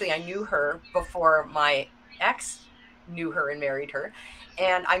actually I knew her before my ex knew her and married her.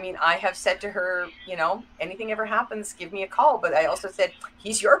 And I mean, I have said to her, anything ever happens, give me a call. But I also said,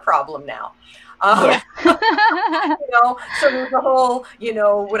 he's your problem now. yeah. So there's a whole,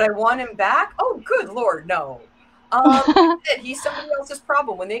 would I want him back? Oh, good Lord, no. He's somebody else's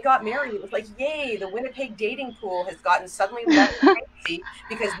problem. When they got married, it was like, yay, the Winnipeg dating pool has gotten suddenly less crazy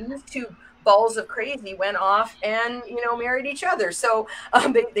because these two balls of crazy went off and married each other. So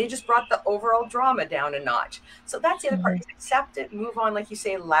they just brought the overall drama down a notch. So that's the other part, is accept it, move on, like you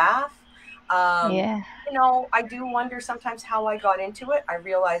say, laugh. Yeah. I do wonder sometimes how I got into it. I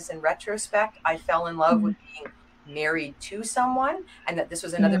realize in retrospect I fell in love with being married to someone, and that this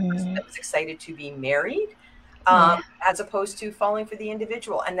was another person that was excited to be married, as opposed to falling for the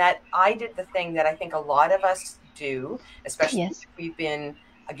individual. And that I did the thing that I think a lot of us do, especially if we've been,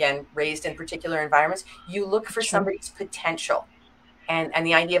 again, raised in particular environments. You look for somebody's potential, and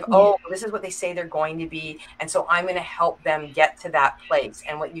the idea of, oh, this is what they say they're going to be, and so I'm going to help them get to that place.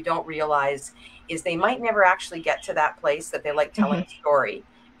 And what you don't realize is they might never actually get to that place that they like telling a story,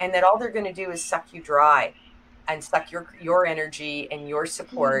 and that all they're going to do is suck you dry and suck your energy and your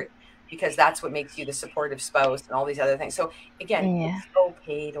support, because that's what makes you the supportive spouse and all these other things. So again, it's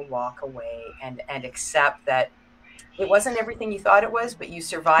okay to walk away and accept that it wasn't everything you thought it was, but you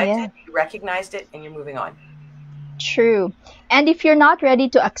survived it, you recognized it, and you're moving on. True. And if you're not ready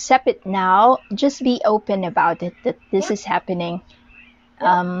to accept it now, just be open about it, that this is happening.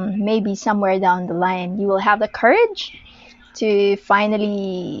 Maybe somewhere down the line, you will have the courage to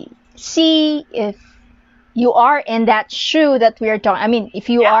finally see if you are in that shoe that we are talking. I mean, if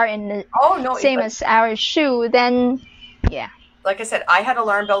you are in the same as our shoe, then like I said, I had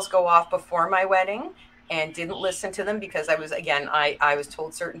alarm bells go off before my wedding and didn't listen to them, because I was, again, I was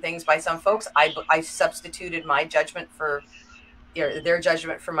told certain things by some folks. I substituted my judgment for their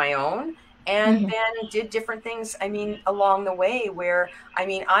judgment for my own, and then did different things, I mean, along the way, where, I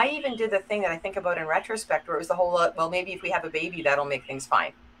mean, I even did the thing that I think about in retrospect, where it was the whole, well, maybe if we have a baby, that'll make things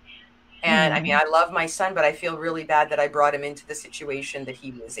fine. And I mean, I love my son, but I feel really bad that I brought him into the situation that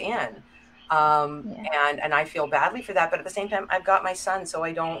he was in. And I feel badly for that. But at the same time, I've got my son, so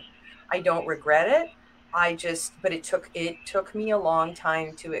I don't regret it. But it took me a long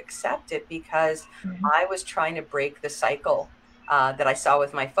time to accept it, because I was trying to break the cycle that I saw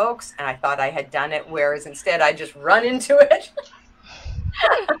with my folks, and I thought I had done it, whereas instead I just run into it.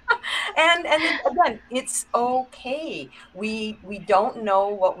 and then, again, it's okay. We don't know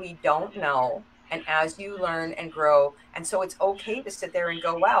what we don't know. And as you learn and grow, and so it's okay to sit there and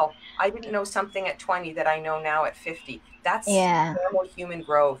go, wow, I didn't know something at 20 that I know now at 50. That's normal human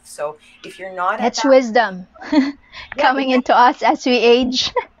growth. So if you're not that's wisdom coming into us as we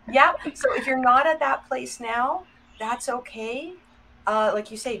age. So if you're not at that place now, that's okay.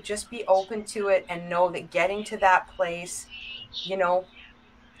 Like you say, just be open to it and know that getting to that place, you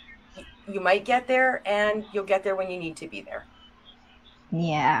might get there, and you'll get there when you need to be there.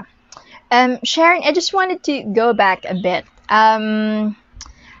 Yeah. Sharon, I just wanted to go back a bit.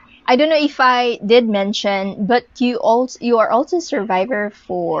 I don't know if I did mention, but you are also a survivor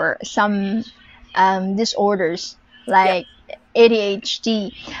for some disorders like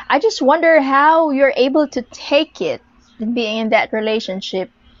ADHD. I just wonder how you're able to take it, being in that relationship.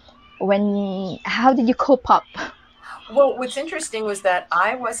 How did you cope up? Well, what's interesting was that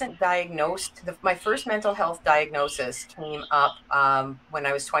I wasn't diagnosed. My first mental health diagnosis came up when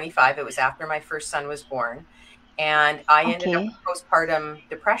I was 25. It was after my first son was born. And I ended up Okay. with postpartum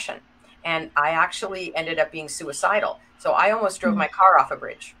depression. And I actually ended up being suicidal. So I almost drove Mm. my car off a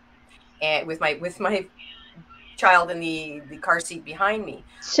bridge, and with my child in the car seat behind me.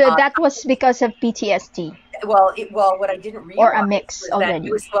 So Uh, that was because of PTSD well, what I didn't or a realize mix was that it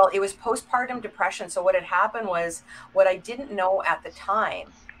already. was well, it was postpartum depression. So what had happened was what I didn't know at the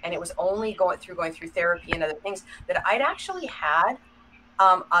time, and it was only going through therapy and other things, that I'd actually had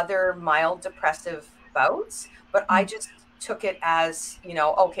other mild depressive bouts, but I Mm. just took it as,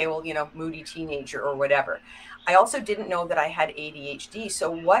 okay, well, moody teenager or whatever. I also didn't know that I had ADHD. So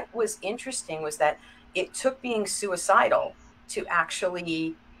what was interesting was that it took being suicidal to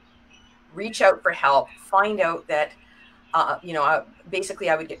actually reach out for help, find out that basically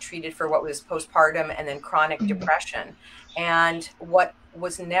I would get treated for what was postpartum and then chronic Mm. depression. And what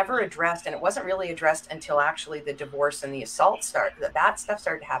was never addressed, and it wasn't really addressed until actually the divorce and the assault started, that stuff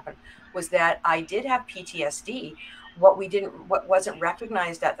started to happen, was that I did have PTSD. What wasn't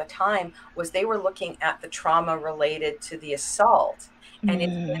recognized at the time was they were looking at the trauma related to the assault. And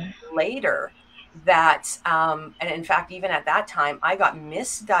it's Mm. been later that, and in fact, even at that time, I got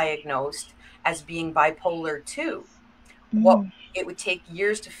misdiagnosed as being bipolar 2. What Mm. it would take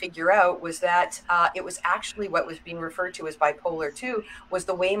years to figure out was that it was actually what was being referred to as bipolar 2 was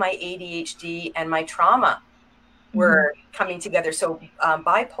the way my ADHD and my trauma Mhm. were coming together. So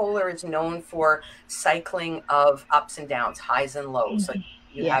bipolar is known for cycling of ups and downs, highs and lows. So Mhm.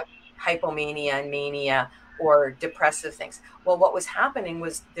 you Yeah. have hypomania and mania or depressive things. Well, what was happening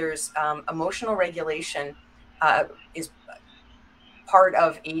was there's emotional regulation is part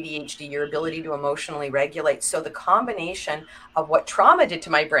of ADHD, your ability to emotionally regulate. So the combination of what trauma did to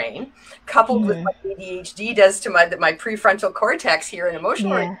my brain, coupled with Mhm. what ADHD does to my prefrontal cortex here in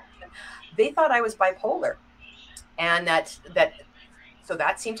emotional Yeah. regulation, they thought I was bipolar, and so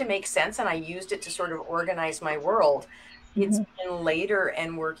that seemed to make sense, and I used it to sort of organize my world. It's Mhm. been later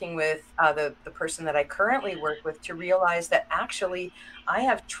and working with the person that I currently work with to realize that actually I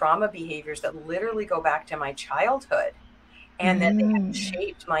have trauma behaviors that literally go back to my childhood, and that they have Mm.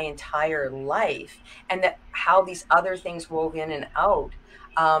 shaped my entire life, and that how these other things wove in and out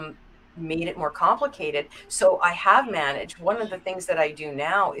um, made it more complicated. So I have managed. One of the things that I do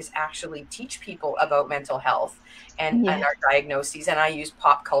now is actually teach people about mental health and Yeah. our diagnoses, and I use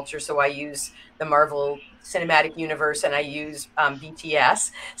pop culture. So I use the Marvel Cinematic Universe, and I use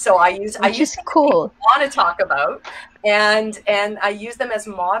BTS. So I use Which is things that people cool. want to talk about, and I use them as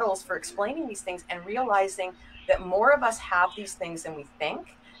models for explaining these things and realizing that more of us have these things than we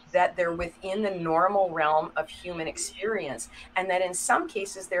think, that they're within the normal realm of human experience, and that in some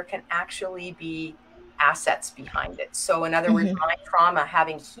cases there can actually be assets behind it. So, in other words, Mhm. my trauma,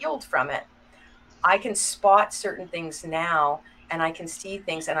 having healed from it, I can spot certain things now, and I can see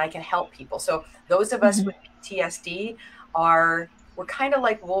things, and I can help people. So those of us Mhm. with PTSD we're kind of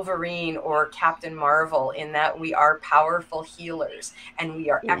like Wolverine or Captain Marvel in that we are powerful healers and we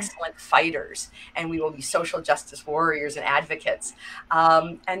are Yeah. excellent fighters, and we will be social justice warriors and advocates.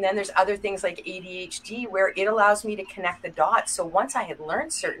 And then there's other things like ADHD where it allows me to connect the dots. So once I had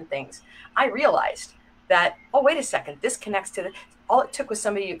learned certain things, I realized that, oh, wait a second, this connects to the, all it took was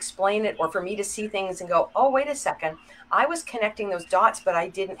somebody to explain it or for me to see things and go, oh, wait a second, I was connecting those dots, but I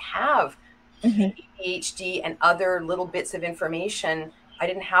didn't have the Mhm. ADHD and other little bits of information. I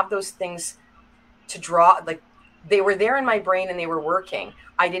didn't have those things to draw, like they were there in my brain and they were working.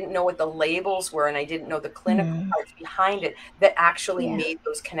 I didn't know what the labels were, and I didn't know the clinical Mm. parts behind it that actually Yeah. made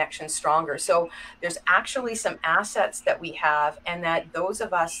those connections stronger. So there's actually some assets that we have, and that those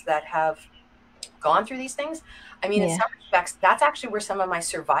of us that have gone through these things, I mean, in Yeah. some respects, that's actually where some of my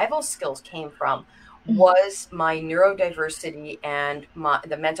survival skills came from, Mhm. was my neurodiversity and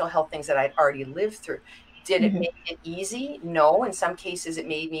the mental health things that I'd already lived through. Did it Mhm. make it easy? No. In some cases, it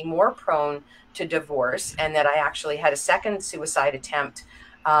made me more prone to divorce, and that I actually had a second suicide attempt,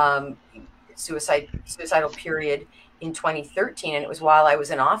 um, suicidal period in 2013, and it was while I was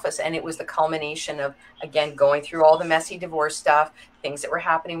in office, and it was the culmination of, again, going through all the messy divorce stuff, things that were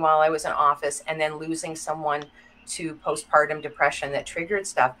happening while I was in office, and then losing someone to postpartum depression that triggered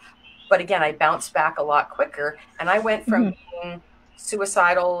stuff. But again, I bounced back a lot quicker, and I went from Mhm. being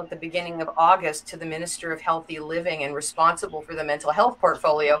suicidal at the beginning of August to the Minister of Healthy Living and responsible for the mental health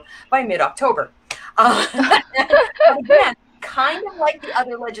portfolio by mid-October. But again, kind of like the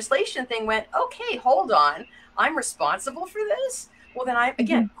other legislation thing, went, okay, hold on, I'm responsible for this, Well, then I'm Mhm.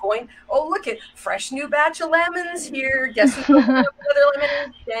 again going, oh, look at fresh new batch of lemons here. Guess who's opening up another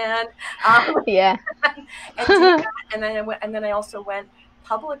lemonade stand? Yeah. And did that. And then I went, and then I also went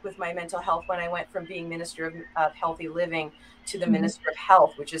public with my mental health when I went from being Minister of Healthy Living to the Mhm. Minister of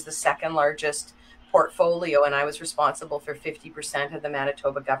Health, which is the second largest portfolio. And I was responsible for 50% of the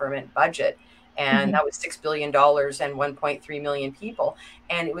Manitoba government budget. And Mhm. that was $6 billion and 1.3 million people.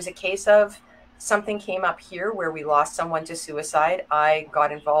 And it was a case of something came up here where we lost someone to suicide. I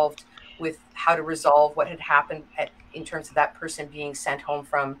got involved with how to resolve what had happened in terms of that person being sent home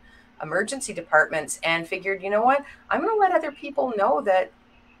from emergency departments, and figured, you know what, I'm going to let other people know that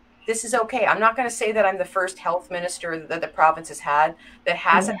this is okay. I'm not going to say that I'm the first health minister that the province has had that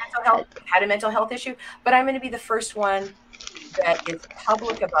has a Yeah. mental health issue, but I'm going to be the first one that is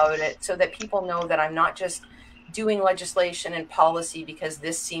public about it so that people know that I'm not just doing legislation and policy because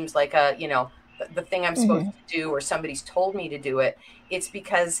this seems like a, the thing I'm supposed Mhm. to do or somebody's told me to do it. It's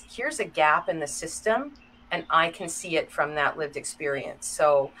because here's a gap in the system and I can see it from that lived experience.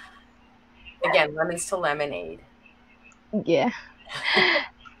 So again, lemons to lemonade. Yeah.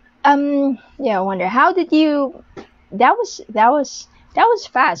 Yeah, I wonder how did you that was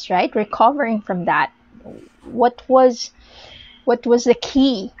fast, right? Recovering from that. What was what was the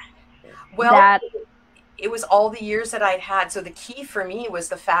key Well, that it was all the years that I'd had. So the key for me was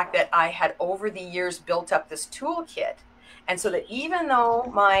the fact that I had over the years built up this toolkit. And so that even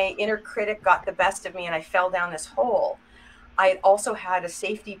though my inner critic got the best of me and I fell down this hole, I also had a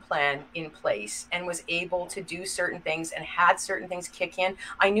safety plan in place and was able to do certain things and had certain things kick in.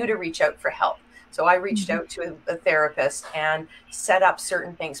 I knew to reach out for help. So I reached Mhm. out to a therapist and set up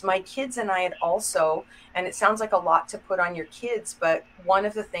certain things. My kids and I had also, and it sounds like a lot to put on your kids, but one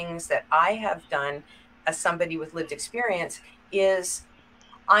of the things that I have done as somebody with lived experience is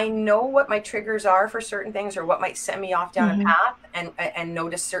I know what my triggers are for certain things or what might send me off down a Mhm. path, and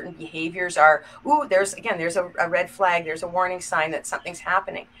notice certain behaviors are, ooh, there's a red flag, there's a warning sign that something's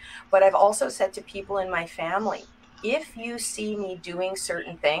happening. But I've also said to people in my family, if you see me doing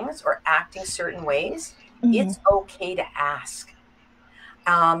certain things or acting certain ways, Mhm. it's okay to ask.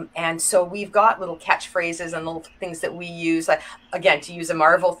 And so we've got little catchphrases and little things that we use. Like, again, to use a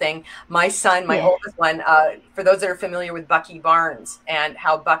Marvel thing, my son, my Yeah. oldest one, for those that are familiar with Bucky Barnes and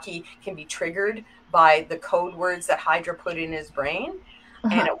how Bucky can be triggered by the code words that Hydra put in his brain.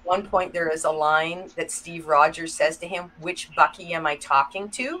 And Uh-huh. at one point, there is a line that Steve Rogers says to him, which Bucky am I talking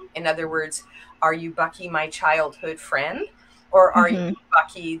to? In other words, are you Bucky, my childhood friend? Or are you Mhm.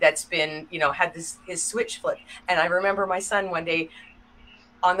 Bucky that's been, had his switch flipped? And I remember my son one day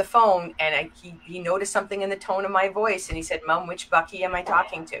on the phone, and he noticed something in the tone of my voice, and he said, "Mom, which Bucky am I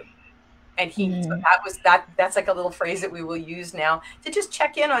talking to?" And so Mhm. that's like a little phrase that we will use now to just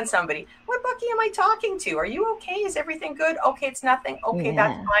check in on somebody. What Bucky am I talking to? Are you okay? Is everything good? Okay, it's nothing. Okay,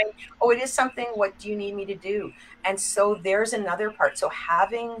 that's Yeah. fine. Oh, it is something. What do you need me to do? And so there's another part. So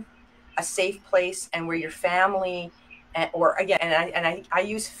having a safe place and where your family, or again, and I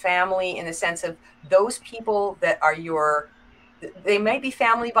use family in the sense of those people that are they might be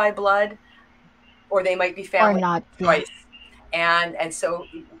family by blood or they might be Or family not. by Yeah. choice. And so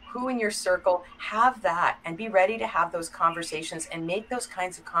who in your circle, have that and be ready to have those conversations and make those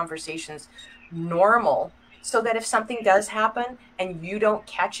kinds of conversations normal, so that if something does happen and you don't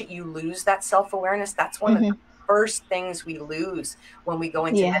catch it, you lose that self-awareness. That's one of the Mhm. first things we lose when we go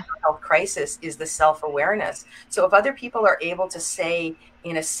into Yeah. mental health crisis, is the self-awareness. So if other people are able to say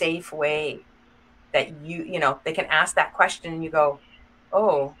in a safe way that they can ask that question and you go,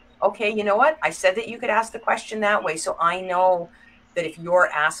 oh, okay, you know what? I said that you could ask the question that way. So I know that if you're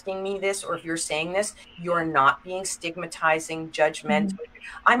asking me this or if you're saying this, you're not being stigmatizing, judgmental.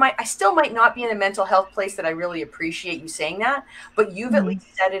 Mhm. I still might not be in a mental health place that I really appreciate you saying that, but you've at Mhm.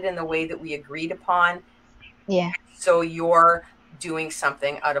 least said it in the way that we agreed upon. Yeah. So you're doing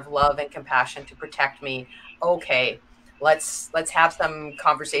something out of love and compassion to protect me. Okay, let's have some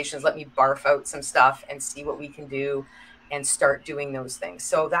conversations. Let me barf out some stuff and see what we can do and start doing those things.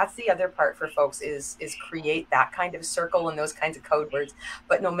 So that's the other part for folks, is create that kind of circle and those kinds of code words.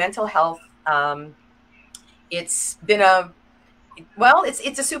 But no, mental health, it's been a well, it's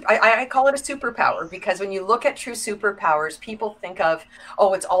a super. I call it a superpower, because when you look at true superpowers, people think of,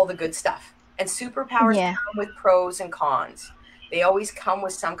 oh, it's all the good stuff. And superpowers Yeah. come with pros and cons. They always come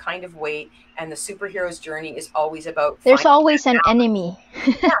with some kind of weight, and the superhero's journey is always about There's finding. always an enemy.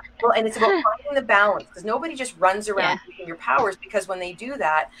 Yeah, well, and it's about finding the balance, because nobody just runs Yeah. around using your powers, because when they do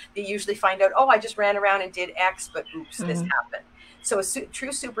that, they usually find out, oh, I just ran around and did X, but oops, this Mhm. happened. So true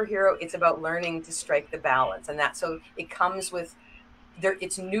superhero, it's about learning to strike the balance, and that so it comes with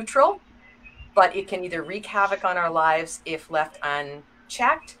it's neutral, but it can either wreak havoc on our lives if left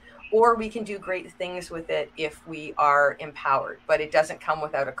unchecked, or we can do great things with it if we are empowered, but it doesn't come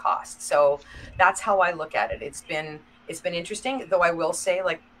without a cost. So that's how I look at it. It's been interesting, though I will say,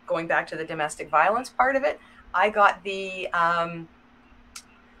 like, going back to the domestic violence part of it, I got that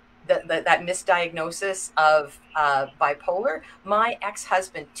misdiagnosis of bipolar. My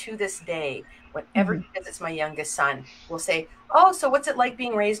ex-husband, to this day, whenever he visits my youngest son, will say, "Oh, so what's it like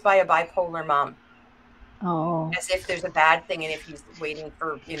being raised by a bipolar mom?" Oh. As if there's a bad thing, and if he's waiting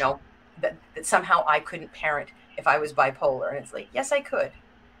for, that somehow I couldn't parent if I was bipolar. And it's like, yes, I could.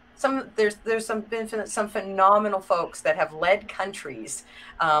 There's been some phenomenal folks that have led countries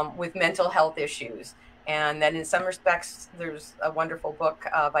with mental health issues. And then in some respects, there's a wonderful book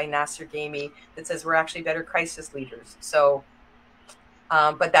by Nasser Ghaemi that says we're actually better crisis leaders. So,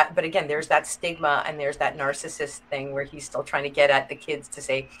 but again, there's that stigma, and there's that narcissist thing where he's still trying to get at the kids to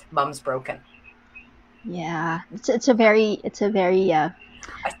say, "Mom's broken." Yeah, it's a very I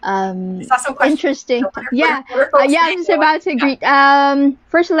saw some questions. interesting. What Yeah, are folks yeah. I saying? was about to greet.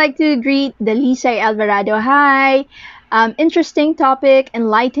 First, I'd like to greet the Lisa Alvarado. Hi. Interesting topic,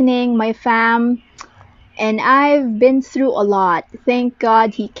 enlightening my fam, and I've been through a lot. Thank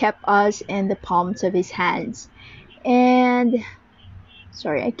God he kept us in the palms of his hands. And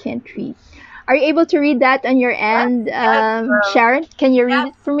sorry, I can't read. Are you able to read that on your end, Sharon? Can you read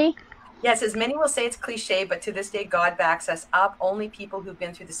it for me? Yes, as many will say it's cliche, but to this day, God backs us up. Only people who've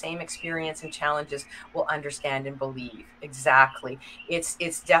been through the same experience and challenges will understand and believe. Exactly.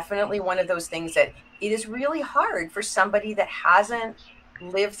 It's definitely one of those things that it is really hard for somebody that hasn't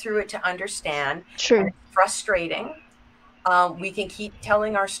lived through it to understand. True. And it's frustrating. We can keep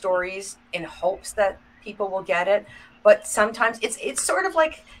telling our stories in hopes that people will get it, but sometimes it's sort of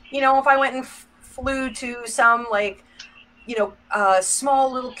like, if I went and flew to some, like,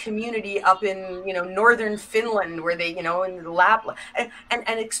 small little community up in, northern Finland, where they, in the Lapland,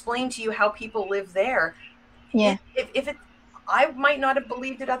 and explain to you how people live there. Yeah. I might not have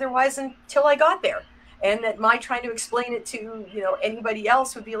believed it otherwise until I got there. And that my trying to explain it to, anybody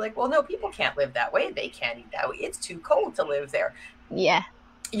else would be like, well, no, people can't live that way. They can't eat that way. It's too cold to live there. Yeah.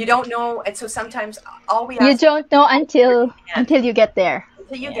 You don't know. And so sometimes all we You ask, don't know until you get there.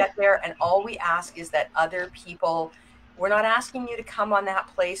 until you get there. And all we ask is that other people, we're not asking you to come on that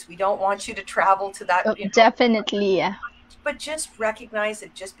place. We don't want you to travel to that. Definitely, yeah. But just recognize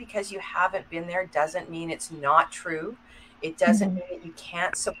that just because you haven't been there doesn't mean it's not true. It doesn't mean that you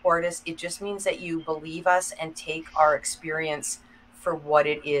can't support us. It just means that you believe us and take our experience for what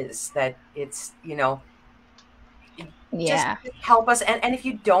it is, that it's, Yeah. just help us. And if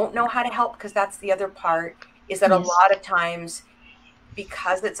you don't know how to help, because that's the other part, is that a lot of times,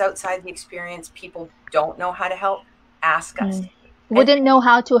 because it's outside the experience, people don't know how to help. Ask us. Wouldn't know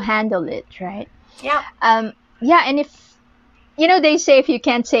how to handle it, right? Yeah. Yeah, and if, they say if you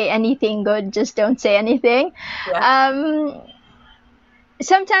can't say anything good, just don't say anything. Yeah.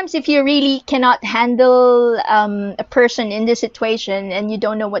 Sometimes if you really cannot handle a person in this situation and you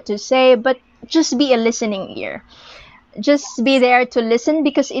don't know what to say, but just be a listening ear. Just be there to listen,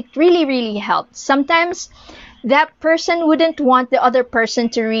 because it really, really helps. Sometimes that person wouldn't want the other person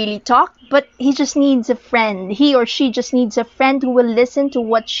to really talk, but he just needs a friend. He or she just needs a friend who will listen to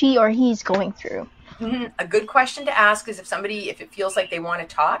what she or he's going through. A good question to ask is if it feels like they want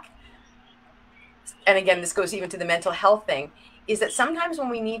to talk, and again, this goes even to the mental health thing, is that sometimes when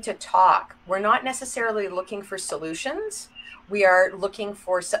we need to talk, we're not necessarily looking for solutions. We are looking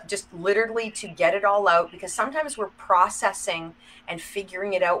for just literally to get it all out, because sometimes we're processing and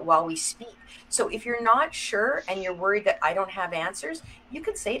figuring it out while we speak. So if you're not sure and you're worried that I don't have answers, you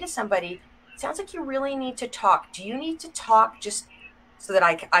could say to somebody, sounds like you really need to talk. Do you need to talk just so that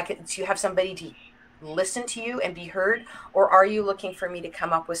I could, to have somebody to listen to you and be heard? Or are you looking for me to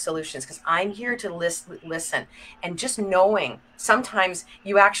come up with solutions? Because I'm here to listen. And just knowing, sometimes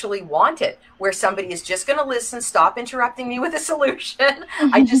you actually want it, where somebody is just going to listen, stop interrupting me with a solution.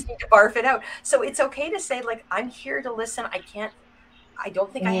 I just need to barf it out. So it's okay to say, like, I'm here to listen. I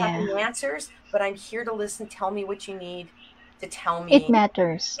don't think I have the answers, but I'm here to listen. Tell me what you need to tell me. It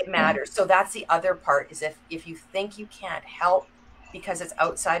matters. It matters. Yeah. So that's the other part, is if you think you can't help because it's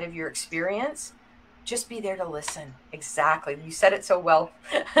outside of your experience, just be there to listen. Exactly. You said it so well.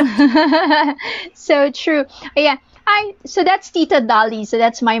 So true. Yeah. So that's Tita Dolly. So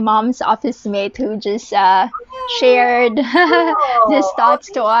that's my mom's office mate who just shared these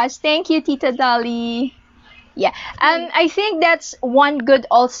thoughts to us. Thank you, Tita Dolly. Yeah. I think that's one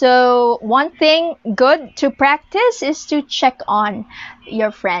thing good to practice is to check on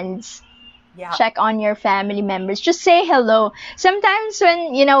your friends. Yeah. check on your family members. Just say hello. Sometimes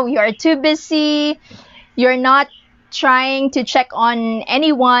when, you're too busy, you're not trying to check on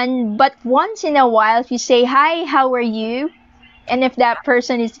anyone, but once in a while, if you say, hi, how are you? And if that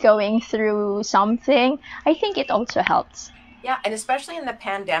person is going through something, I think it also helps. Yeah, and especially in the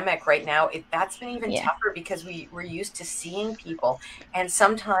pandemic right now, that's been even Yeah. tougher because we're used to seeing people, and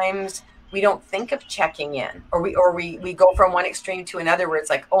sometimes we don't think of checking in, or we go from one extreme to another where it's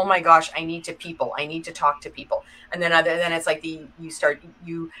like, oh my gosh, I need to talk to people, and then it's like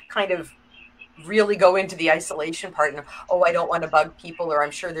you kind of really go into the isolation part and, oh, I don't want to bug people, or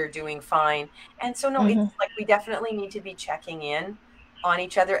I'm sure they're doing fine. And so no, it's Hmm. like we definitely need to be checking in on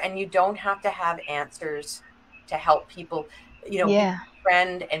each other, and you don't have to have answers to help people. Being Yeah. a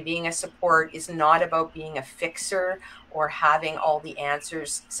friend and being a support is not about being a fixer or having all the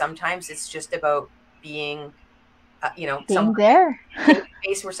answers. Sometimes it's just about being Being someone, there. a safe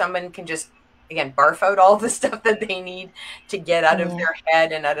space where someone can just, again, barf out all the stuff that they need to get out of Yeah. their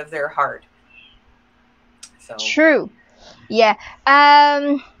head and out of their heart. So True. Yeah.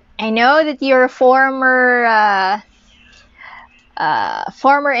 I know that you're a formerly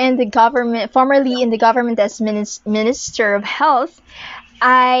in the government as Minister of Health.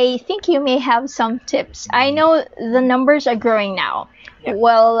 I think you may have some tips. I know the numbers are growing now. yeah.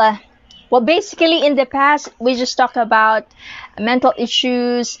 Well, basically, in the past, we just talk about mental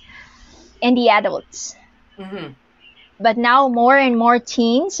issues in the adults. Hmm. But now more and more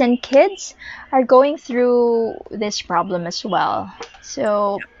teens and kids are going through this problem as well.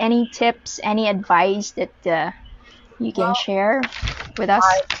 So, any tips, any advice that you can Well, share with us?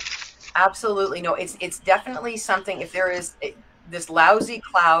 I absolutely no. It's definitely something. If there is this lousy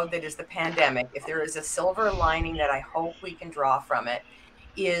cloud that is the pandemic, if there is a silver lining that I hope we can draw from it,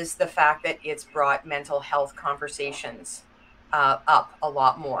 is the fact that it's brought mental health conversations up a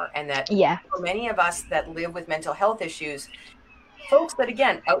lot more, and that Yeah, for many of us that live with mental health issues, folks that,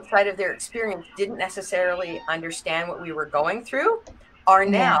 again, outside of their experience, didn't necessarily understand what we were going through, are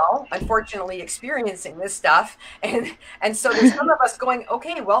yeah, now unfortunately experiencing this stuff. And so there's some of us going,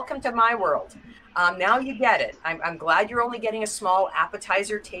 okay, welcome to my world. Now you get it. I'm glad you're only getting a small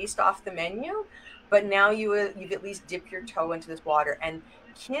appetizer taste off the menu, but now you've at least dipped your toe into this water. And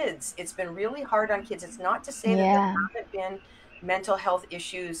kids, it's been really hard on kids. It's not to say that there yeah. haven't been mental health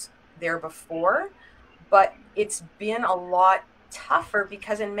issues there before, but it's been a lot tougher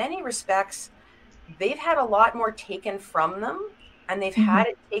because in many respects they've had a lot more taken from them, and they've Hmm. had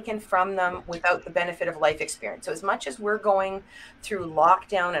it taken from them without the benefit of life experience. So as much as we're going through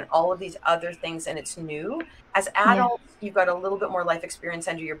lockdown and all of these other things and it's new, as Yeah, adults you've got a little bit more life experience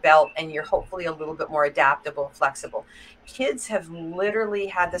under your belt, and you're hopefully a little bit more adaptable, flexible. Kids have literally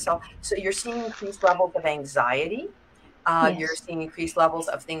had this all, so you're seeing increased levels of anxiety. You're yes. seeing increased levels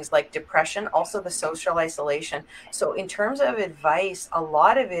of things like depression, also the social isolation. So, in terms of advice, a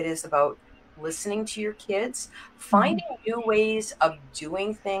lot of it is about listening to your kids, Hmm. finding new ways of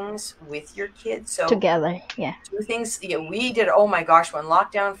doing things with your kids. So, Together, yeah. do things, we did, oh my gosh, when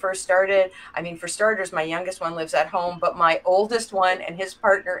lockdown first started, I mean, for starters, my youngest one lives at home, but my oldest one and his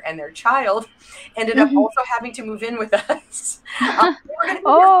partner and their child ended up Hmm. also having to move in with us. They were going to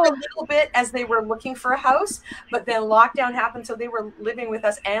be here for Oh, a little bit as they were looking for a house, but then lockdown happened, so they were living with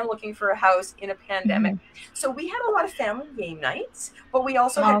us and looking for a house in a pandemic. mhm. So we had a lot of family game nights, but we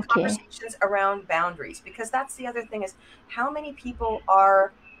also had Okay. conversations around boundaries, because that's the other thing, is how many people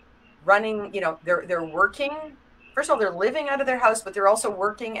are running, they're working. First of all, they're living out of their house, but they're also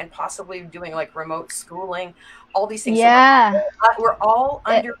working and possibly doing like remote schooling, all these things. So Yeah, we're all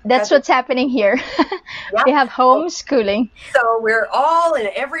under that's feather. what's happening here. Yeah. We have So, homeschooling. so we're all in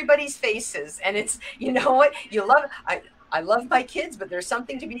everybody's faces, and it's, you know what, you love, I love my kids, but there's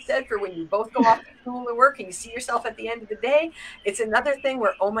something to be said for when you both go off to school and work and you see yourself at the end of the day. It's another thing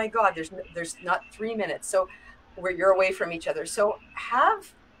where, oh my God, there's not 3 minutes. So where you're away from each other. So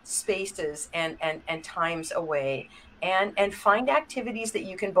have spaces and times away, and find activities that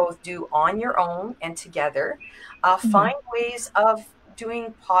you can both do on your own and together. Mhm. Find ways of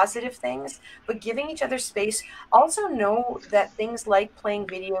doing positive things, but giving each other space. Also know that things like playing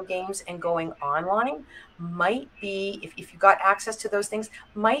video games and going online might be, if you got access to those things,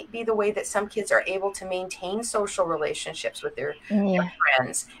 might be the way that some kids are able to maintain social relationships with their Yeah.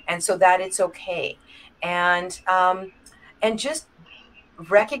 friends, and so that it's okay. And just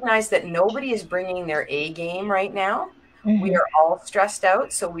recognize that nobody is bringing their A game right now. We Hmm. are all stressed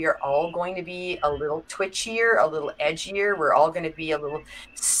out, so we are all going to be a little twitchier, a little edgier. We're all going to be a little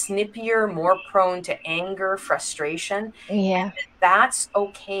snippier, more prone to anger, frustration. Yeah. That's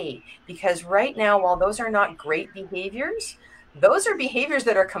okay, because right now, while those are not great behaviors, those are behaviors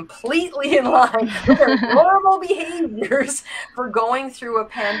that are completely in line. Those are normal behaviors for going through a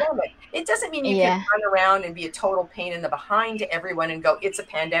pandemic. It doesn't mean you can Yeah. run around and be a total pain in the behind to everyone and go, it's a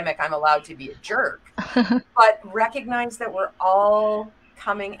pandemic, I'm allowed to be a jerk. But recognize that we're all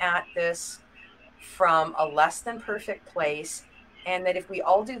coming at this from a less than perfect place. And that if we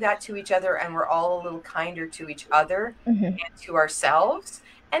all do that to each other and we're all a little kinder to each other Hmm. and to ourselves,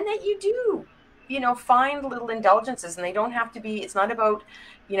 and that you do, find little indulgences, and they don't have to be, it's not about,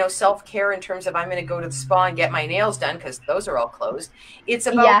 self-care in terms of I'm going to go to the spa and get my nails done because those are all closed. It's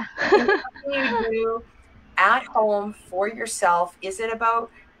about Yeah. something you do at home for yourself. Is it about,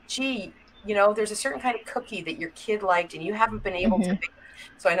 gee, there's a certain kind of cookie that your kid liked and you haven't been able to Hmm. bake.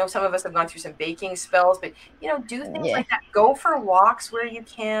 So I know some of us have gone through some baking spells, but do things Yeah. like that. Go for walks where you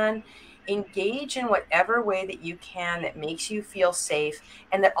can. Engage in whatever way that you can that makes you feel safe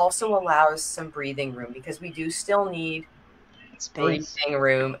and that also allows some breathing room, because we do still need Space. breathing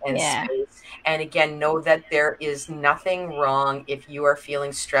room and Yeah. space. And again, know that there is nothing wrong if you are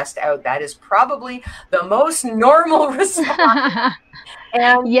feeling stressed out. That is probably the most normal response.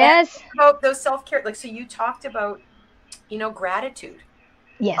 And Yes. about those self-care, like, so you talked about, gratitude.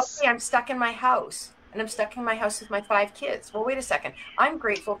 Yes. Okay, I'm stuck in my house and I'm stuck in my house with my 5 kids. Well, wait a second. I'm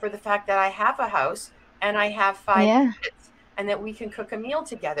grateful for the fact that I have a house and I have 5 Yeah. kids and that we can cook a meal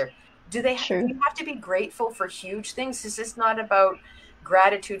together. Do True. you have to be grateful for huge things? This is not about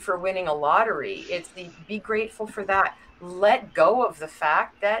gratitude for winning a lottery. It's the be grateful for that. Let go of the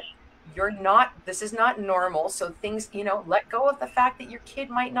fact that this is not normal. So things, let go of the fact that your kid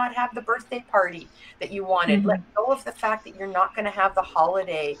might not have the birthday party that you wanted. Let Hmm. go of the fact that you're not going to have the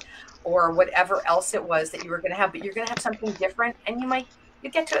holiday or whatever else it was that you were going to have, but you're going to have something different and you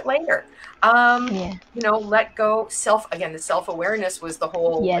get to it later. Yeah. Let go. The self-awareness was the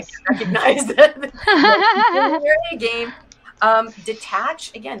whole, like, Yes. recognize that you're in a game.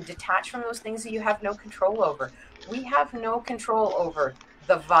 Detach from those things that you have no control over. We have no control over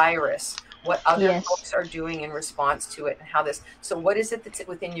the virus, what other Yes. folks are doing in response to it, and how this. So, what is it that's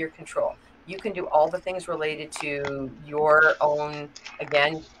within your control? You can do all the things related to your own,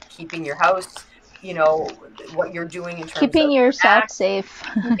 again, keeping your house, what you're doing in terms of Keeping your yourself acts, safe.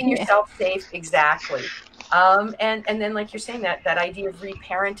 keeping Yeah. yourself safe. Exactly. And then, like you're saying, that idea of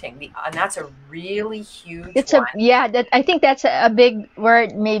reparenting, and that's a really huge It's a, one. yeah, that I think that's a big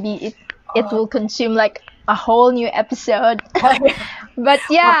word. Maybe it Oh, will consume like a whole new episode. But well,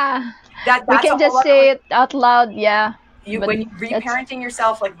 yeah, we that's a can whole just other say one. it out loud. Yeah. But When you that's, reparenting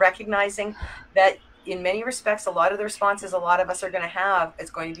yourself, like recognizing that in many respects, a lot of the responses a lot of us are going to have,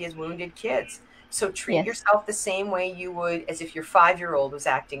 it's going to be as wounded kids. So treat yes. yourself the same way you would as if your 5-year-old was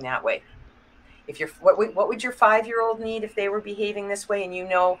acting that way. If you're, what would your 5-year-old need if they were behaving this way, and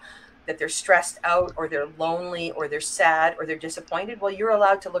that they're stressed out or they're lonely or they're sad or they're disappointed? Well, you're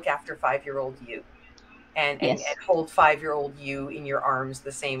allowed to look after 5-year-old you and Yes. hold 5-year-old you in your arms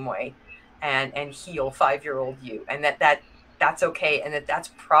the same way, and heal 5-year-old you, and that's okay, and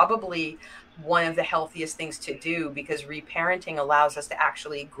that's probably one of the healthiest things to do, because reparenting allows us to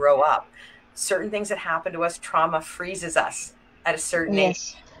actually grow up. Certain things that happen to us, trauma freezes us at a certain age.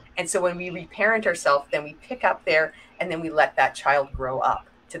 Yes. And so when we reparent ourselves, then we pick up there and then we let that child grow up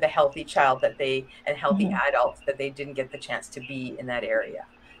to the healthy child and healthy Hmm. adults that they didn't get the chance to be in that area.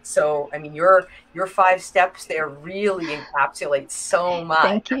 So, I mean, your 5 steps there really encapsulate so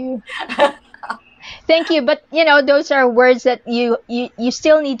much. Thank you. Thank you. But those are words that you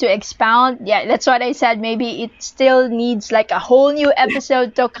still need to expound. Yeah, that's what I said. Maybe it still needs like a whole new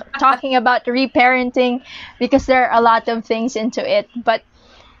episode talking about reparenting, because there are a lot of things into it. But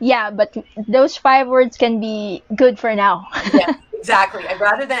yeah, but those 5 words can be good for now. Yes, exactly. And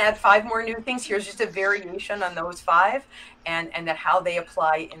rather than add 5 more new things, here's just a variation on those 5, and that how they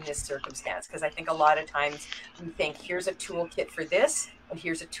apply in this circumstance. Because I think a lot of times we think, here's a toolkit for this, and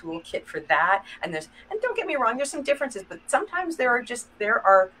here's a toolkit for that. And don't get me wrong, there's some differences, but sometimes there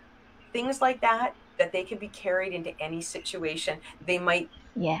are things like that they can be carried into any situation. They might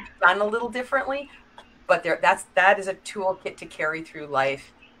Yeah. be done a little differently, but that is a toolkit to carry through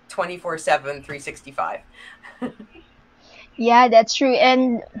life 24/7, 365. Yeah, that's true.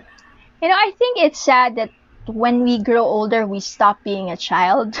 And I think it's sad that when we grow older, we stop being a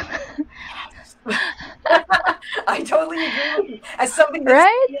child. I totally agree with you. As somebody that's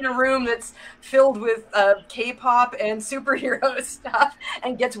Right? in a room that's filled with K-pop and superhero stuff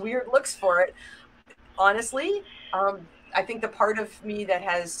and gets weird looks for it, honestly, I think the part of me that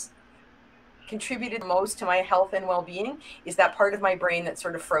has contributed most to my health and well-being is that part of my brain that's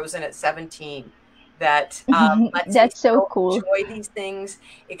sort of frozen at 17, that lets me That's so still cool. enjoy these things,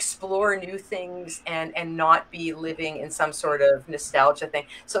 explore new things, and not be living in some sort of nostalgia thing.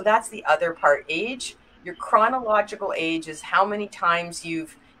 So that's the other part. Age, your chronological age is how many times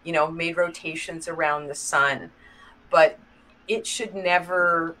you've, made rotations around the sun, but it should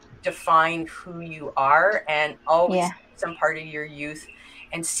never define who you are, and always Yeah. some part of your youth,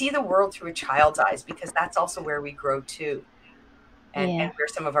 and see the world through a child's eyes, because that's also where we grow too, and Yeah. where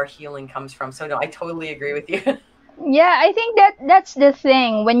some of our healing comes from. So no, I totally agree with you. Yeah, I think that's the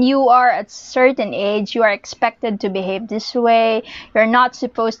thing. When you are at certain age, you are expected to behave this way. You're not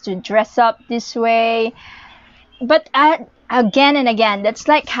supposed to dress up this way. But again and again, that's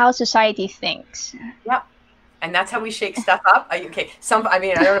like how society thinks. Yeah. And that's how we shake stuff up. Okay, I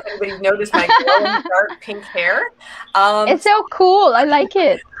mean, I don't know if anybody's noticed my glow in the dark pink hair. It's so cool. I like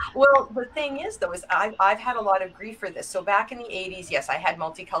it. Well, the thing is, though, is I've had a lot of grief for this. So back in the 80s, yes, I had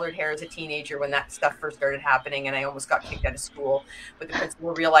multicolored hair as a teenager when that stuff first started happening, and I almost got kicked out of school. But the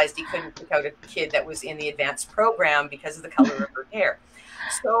principal realized he couldn't kick out a kid that was in the advanced program because of the color of her hair.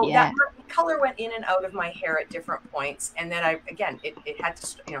 So that Yeah. color went in and out of my hair at different points. And then it had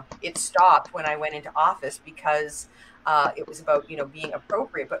to, it stopped when I went into office, because it was about, being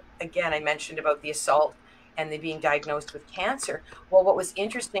appropriate. But again, I mentioned about the assault and the being diagnosed with cancer. Well, what was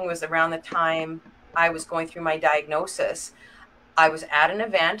interesting was around the time I was going through my diagnosis, I was at an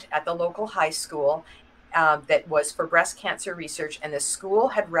event at the local high school that was for breast cancer research, and the school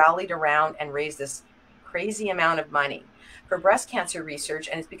had rallied around and raised this crazy amount of money for breast cancer research.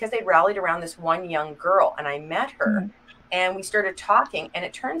 And it's because they rallied around this one young girl, and I met her, and we started talking, and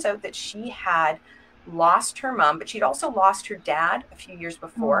it turns out that she had lost her mom, but she'd also lost her dad a few years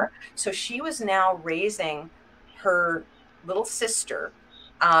before. So she was now raising her little sister.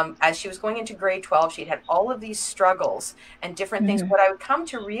 As she was going into grade 12, she'd had all of these struggles and different things. What I would come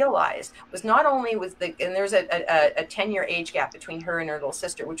to realize was not only and there's a 10-year age gap between her and her little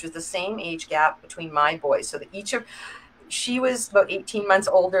sister, which was the same age gap between my boys. So that she was about 18 months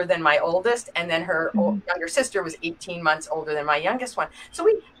older than my oldest, and then her younger sister was 18 months older than my youngest one. So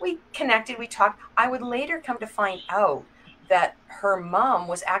we connected, we talked. I would later come to find out that her mom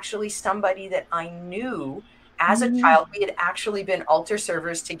was actually somebody that I knew as a child. We had actually been altar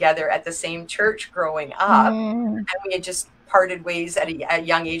servers together at the same church growing up, and we had just parted ways at a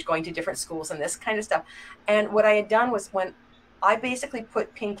young age, going to different schools and this kind of stuff. And what I had done was, when I basically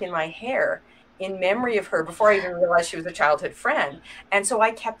put pink in my hair in memory of her, before I even realized she was a childhood friend. And so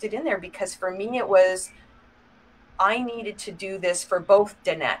I kept it in there, because for me, it was, I needed to do this for both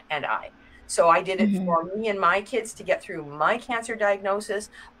Danette and I. So I did it for me and my kids to get through my cancer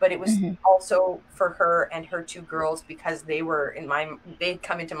diagnosis, but it was also for her and her two girls, because they'd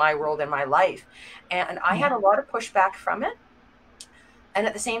come into my world and my life. And I had a lot of pushback from it. And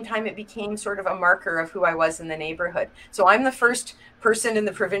at the same time, it became sort of a marker of who I was in the neighborhood. So I'm the first person in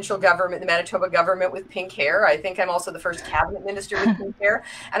the provincial government, the Manitoba government, with pink hair. I think I'm also the first cabinet minister with pink hair.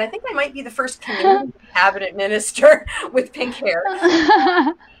 And I think I might be the first Canadian cabinet minister with pink hair.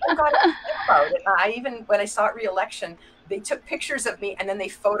 I've got to think about it. Even when I sought re-election, they took pictures of me and then they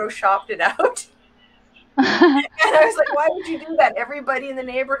photoshopped it out. And I was like, why would you do that? Everybody in the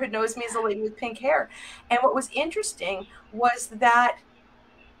neighborhood knows me as a lady with pink hair. And what was interesting was that,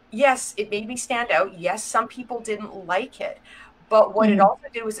 yes, it made me stand out. Yes, some people didn't like it. But what it also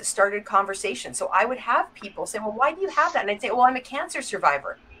did was it started conversation. So I would have people say, well, why do you have that? And I'd say, well, I'm a cancer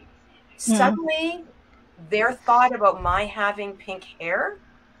survivor. Suddenly, their thought about my having pink hair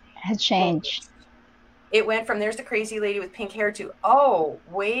has changed. It went from, there's the crazy lady with pink hair, to, oh,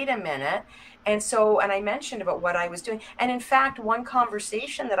 wait a minute. And I mentioned about what I was doing. And in fact, one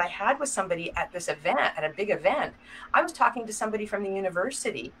conversation that I had with somebody at this event, at a big event, I was talking to somebody from the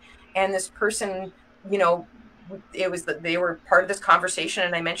university, and this person, they were part of this conversation,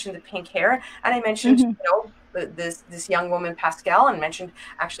 and I mentioned the pink hair, and I mentioned, this young woman, Pascal, and mentioned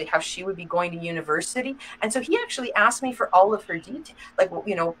actually how she would be going to university. And so he actually asked me for all of her details, like,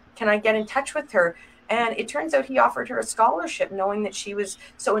 can I get in touch with her? And it turns out he offered her a scholarship, knowing that she was,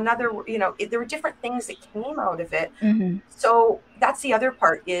 there were different things that came out of it. So that's the other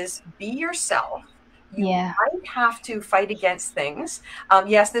part, is be yourself. You might have to fight against things.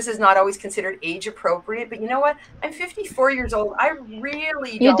 Yes, this is not always considered age appropriate, but you know what? I'm 54 years old. I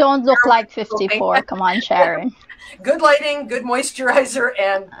really You don't look like 54. Come on, Sharon. Good lighting, good moisturizer,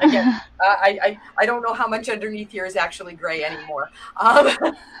 and again, I don't know how much underneath here is actually gray anymore.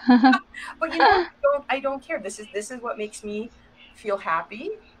 But I don't care. This is what makes me feel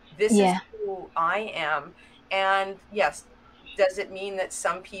happy. This is who I am. And yes, does it mean that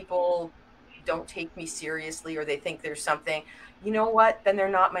some people don't take me seriously, or they think there's something? You know what? Then they're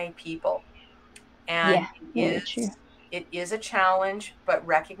not my people. And Yeah, very true. it is a challenge, but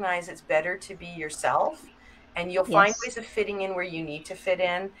recognize it's better to be yourself, and you'll find Yes, ways of fitting in where you need to fit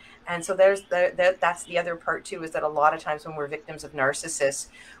in. And so that's the other part too, is that a lot of times when we're victims of narcissists,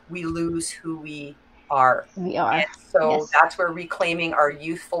 we lose who we are. we are. And so Yes. that's where reclaiming our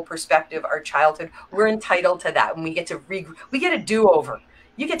youthful perspective, our childhood, we're entitled to that. And we get a do-over.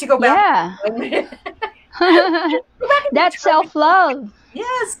 You get to go back. Yeah. Go back and be a That's child. self love.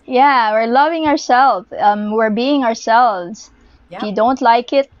 Yes. Yeah, we're loving ourselves. We're being ourselves. If Yeah. you don't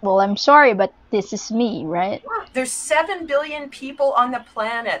like it, well, I'm sorry, but this is me, right? There's 7 billion people on the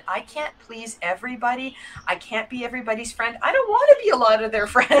planet. I can't please everybody. I can't be everybody's friend. I don't want to be a lot of their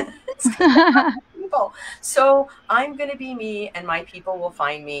friends. People. So I'm going to be me, and my people will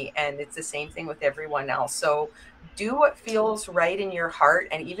find me. And it's the same thing with everyone else. So do what feels right in your heart.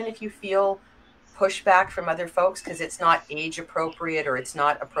 And even if you feel pushback from other folks because it's not age appropriate or it's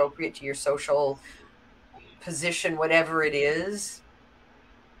not appropriate to your social position, whatever it is,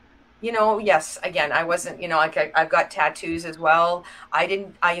 yes, again, I wasn't, I've got tattoos as well.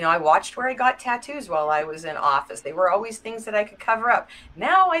 I watched where I got tattoos while I was in office. They were always things that I could cover up.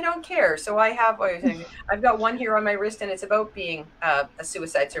 Now I don't care. So I've got one here on my wrist, and it's about being a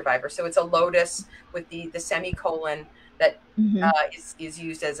suicide survivor. So it's a lotus with the semicolon that Mm-hmm. is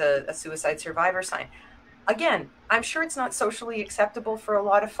used as a suicide survivor sign. Again, I'm sure it's not socially acceptable for a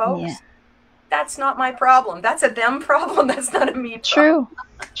lot of folks. Yeah. That's not my problem. That's a them problem. That's not a me problem.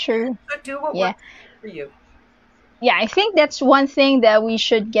 True. So do what Yeah. works for you. Yeah, I think that's one thing that we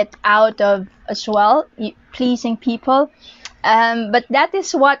should get out of as well, pleasing people. But that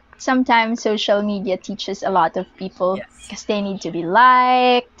is what sometimes social media teaches a lot of people, Yes. because they need to be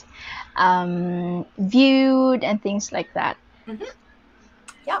liked, viewed, and things like that. Mm-hmm.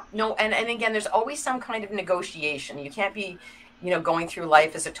 Yeah, no, and again, there's always some kind of negotiation. You can't be, going through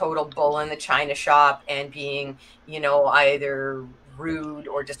life as a total bull in the china shop and being, either rude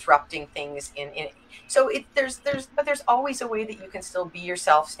or disrupting things so there's always a way that you can still be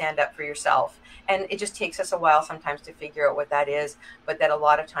yourself, stand up for yourself. And it just takes us a while sometimes to figure out what that is, but that a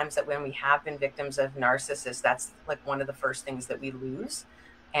lot of times that when we have been victims of narcissists, that's like one of the first things that we lose.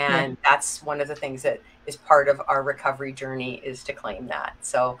 And that's one of the things that is part of our recovery journey, is to claim that.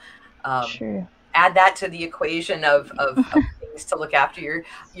 So True. add that to the equation of things to look after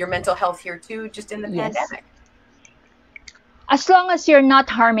your mental health here too, just in the pandemic. As long as you're not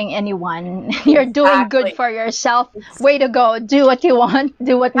harming anyone, you're doing good for yourself. Way to go. Do what you want.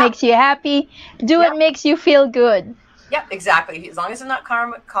 Do what makes you happy. Do what makes you feel good. Yep, exactly. As long as it's not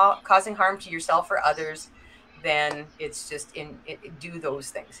causing harm to yourself or others, then it's just do those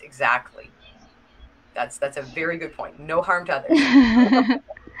things. Exactly. That's a very good point. No harm to others.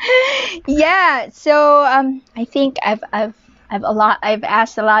 Yeah. So I think I've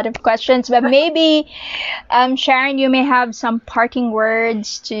asked a lot of questions, but maybe Sharon, you may have some parting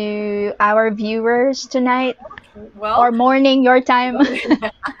words to our viewers tonight. Or morning, your time.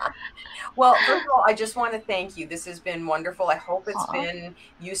 Well, first of all, I just want to thank you. This has been wonderful. I hope it's been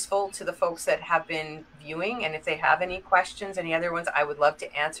useful to the folks that have been viewing. And if they have any questions, any other ones, I would love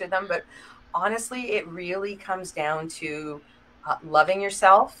to answer them. But honestly, it really comes down to loving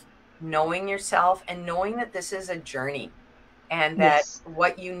yourself, and knowing that this is a journey, and that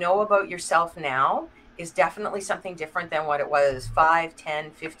what you know about yourself now is definitely something different than what it was 5,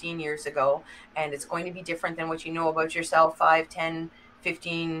 10, 15 years ago. And it's going to be different than what you know about yourself 5, 10,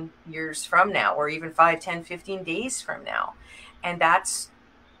 15 years from now, or even 5, 10, 15 days from now. And that's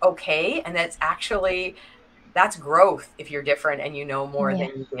okay. And that's growth if you're different and you know more than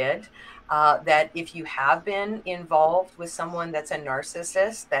you did. That if you have been involved with someone that's a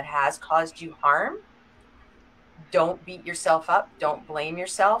narcissist that has caused you harm, don't beat yourself up. Don't blame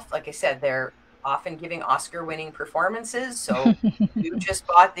yourself. Like I said, they're often giving Oscar-winning performances. So you just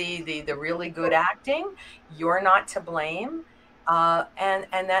bought the really good acting. You're not to blame. And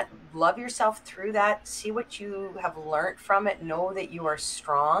that love yourself through that. See what you have learned from it. Know that you are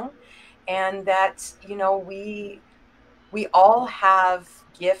strong, and that we all have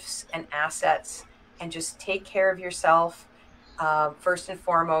gifts and assets. And just take care of yourself first and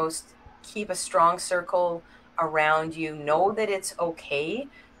foremost. Keep a strong circle around you. Know that it's okay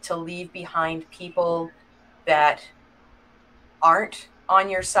to leave behind people that aren't on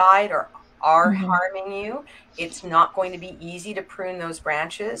your side or are harming you. It's not going to be easy to prune those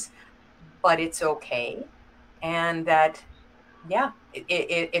branches, but it's okay. And that,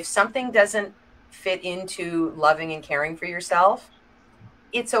 if something doesn't fit into loving and caring for yourself,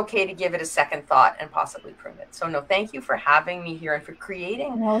 it's okay to give it a second thought and possibly prune it. So no, thank you for having me here and for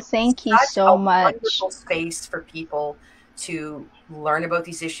creating thank you so much. wonderful space for people to learn about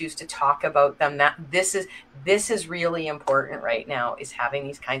these issues, to talk about them. That this is really important right now, is having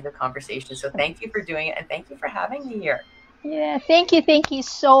these kinds of conversations. So thank you for doing it, and thank you for having me here. Yeah, thank you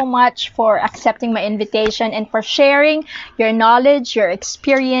so much for accepting my invitation and for sharing your knowledge, your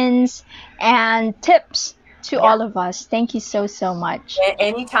experience, and tips to Yeah. all of us. Thank you so, so much.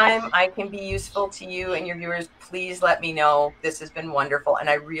 Anytime I can be useful to you and your viewers, please let me know. This has been wonderful, and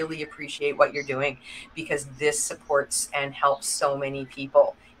I really appreciate what you're doing, because this supports and helps so many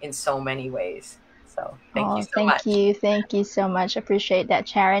people in so many ways. So thank you Oh, so much. thank you so much. Appreciate that,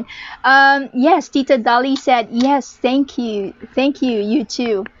 Sharon. Yes, Tita Dolly said yes. Thank you. You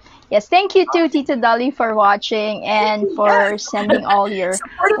too. Yes, thank you too, Tita Dolly, for watching and Yes. for sending all your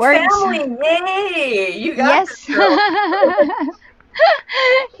Supportive words. family. Yay. You got this, Yes. girl.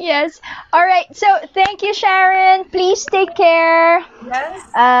 Yes. All right. So thank you, Sharon. Please take care. Yes.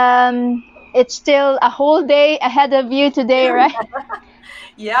 It's still a whole day ahead of you today, right?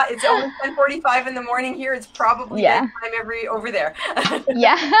 Yeah, it's only 10:45 in the morning here. It's probably Yeah. bedtime over there.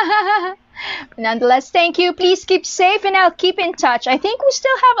 Yeah. Nonetheless, thank you. Please keep safe and I'll keep in touch. I think we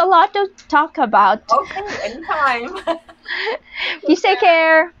still have a lot to talk about. Okay, anytime. Please take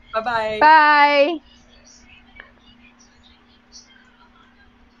care. Bye-bye. Bye.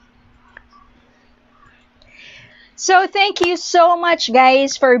 So thank you so much,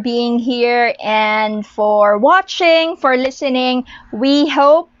 guys, for being here and for watching, for listening. We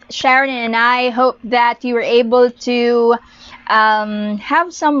hope, Sharon and I hope that you were able to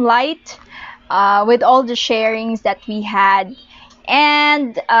have some light with all the sharings that we had.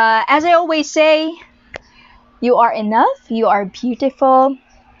 And as I always say, you are enough, you are beautiful.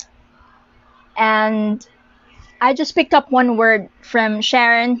 And I just picked up one word from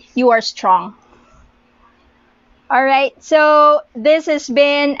Sharon, you are strong. All right, so this has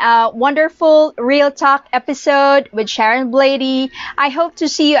been a wonderful Real Talk episode with Sharon Blady. I hope to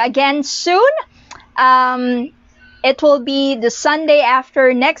see you again soon. It will be the Sunday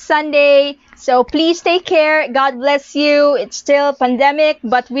after next Sunday. So please take care. God bless you. It's still pandemic,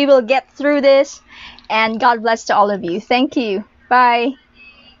 but we will get through this. And God bless to all of you. Thank you. Bye.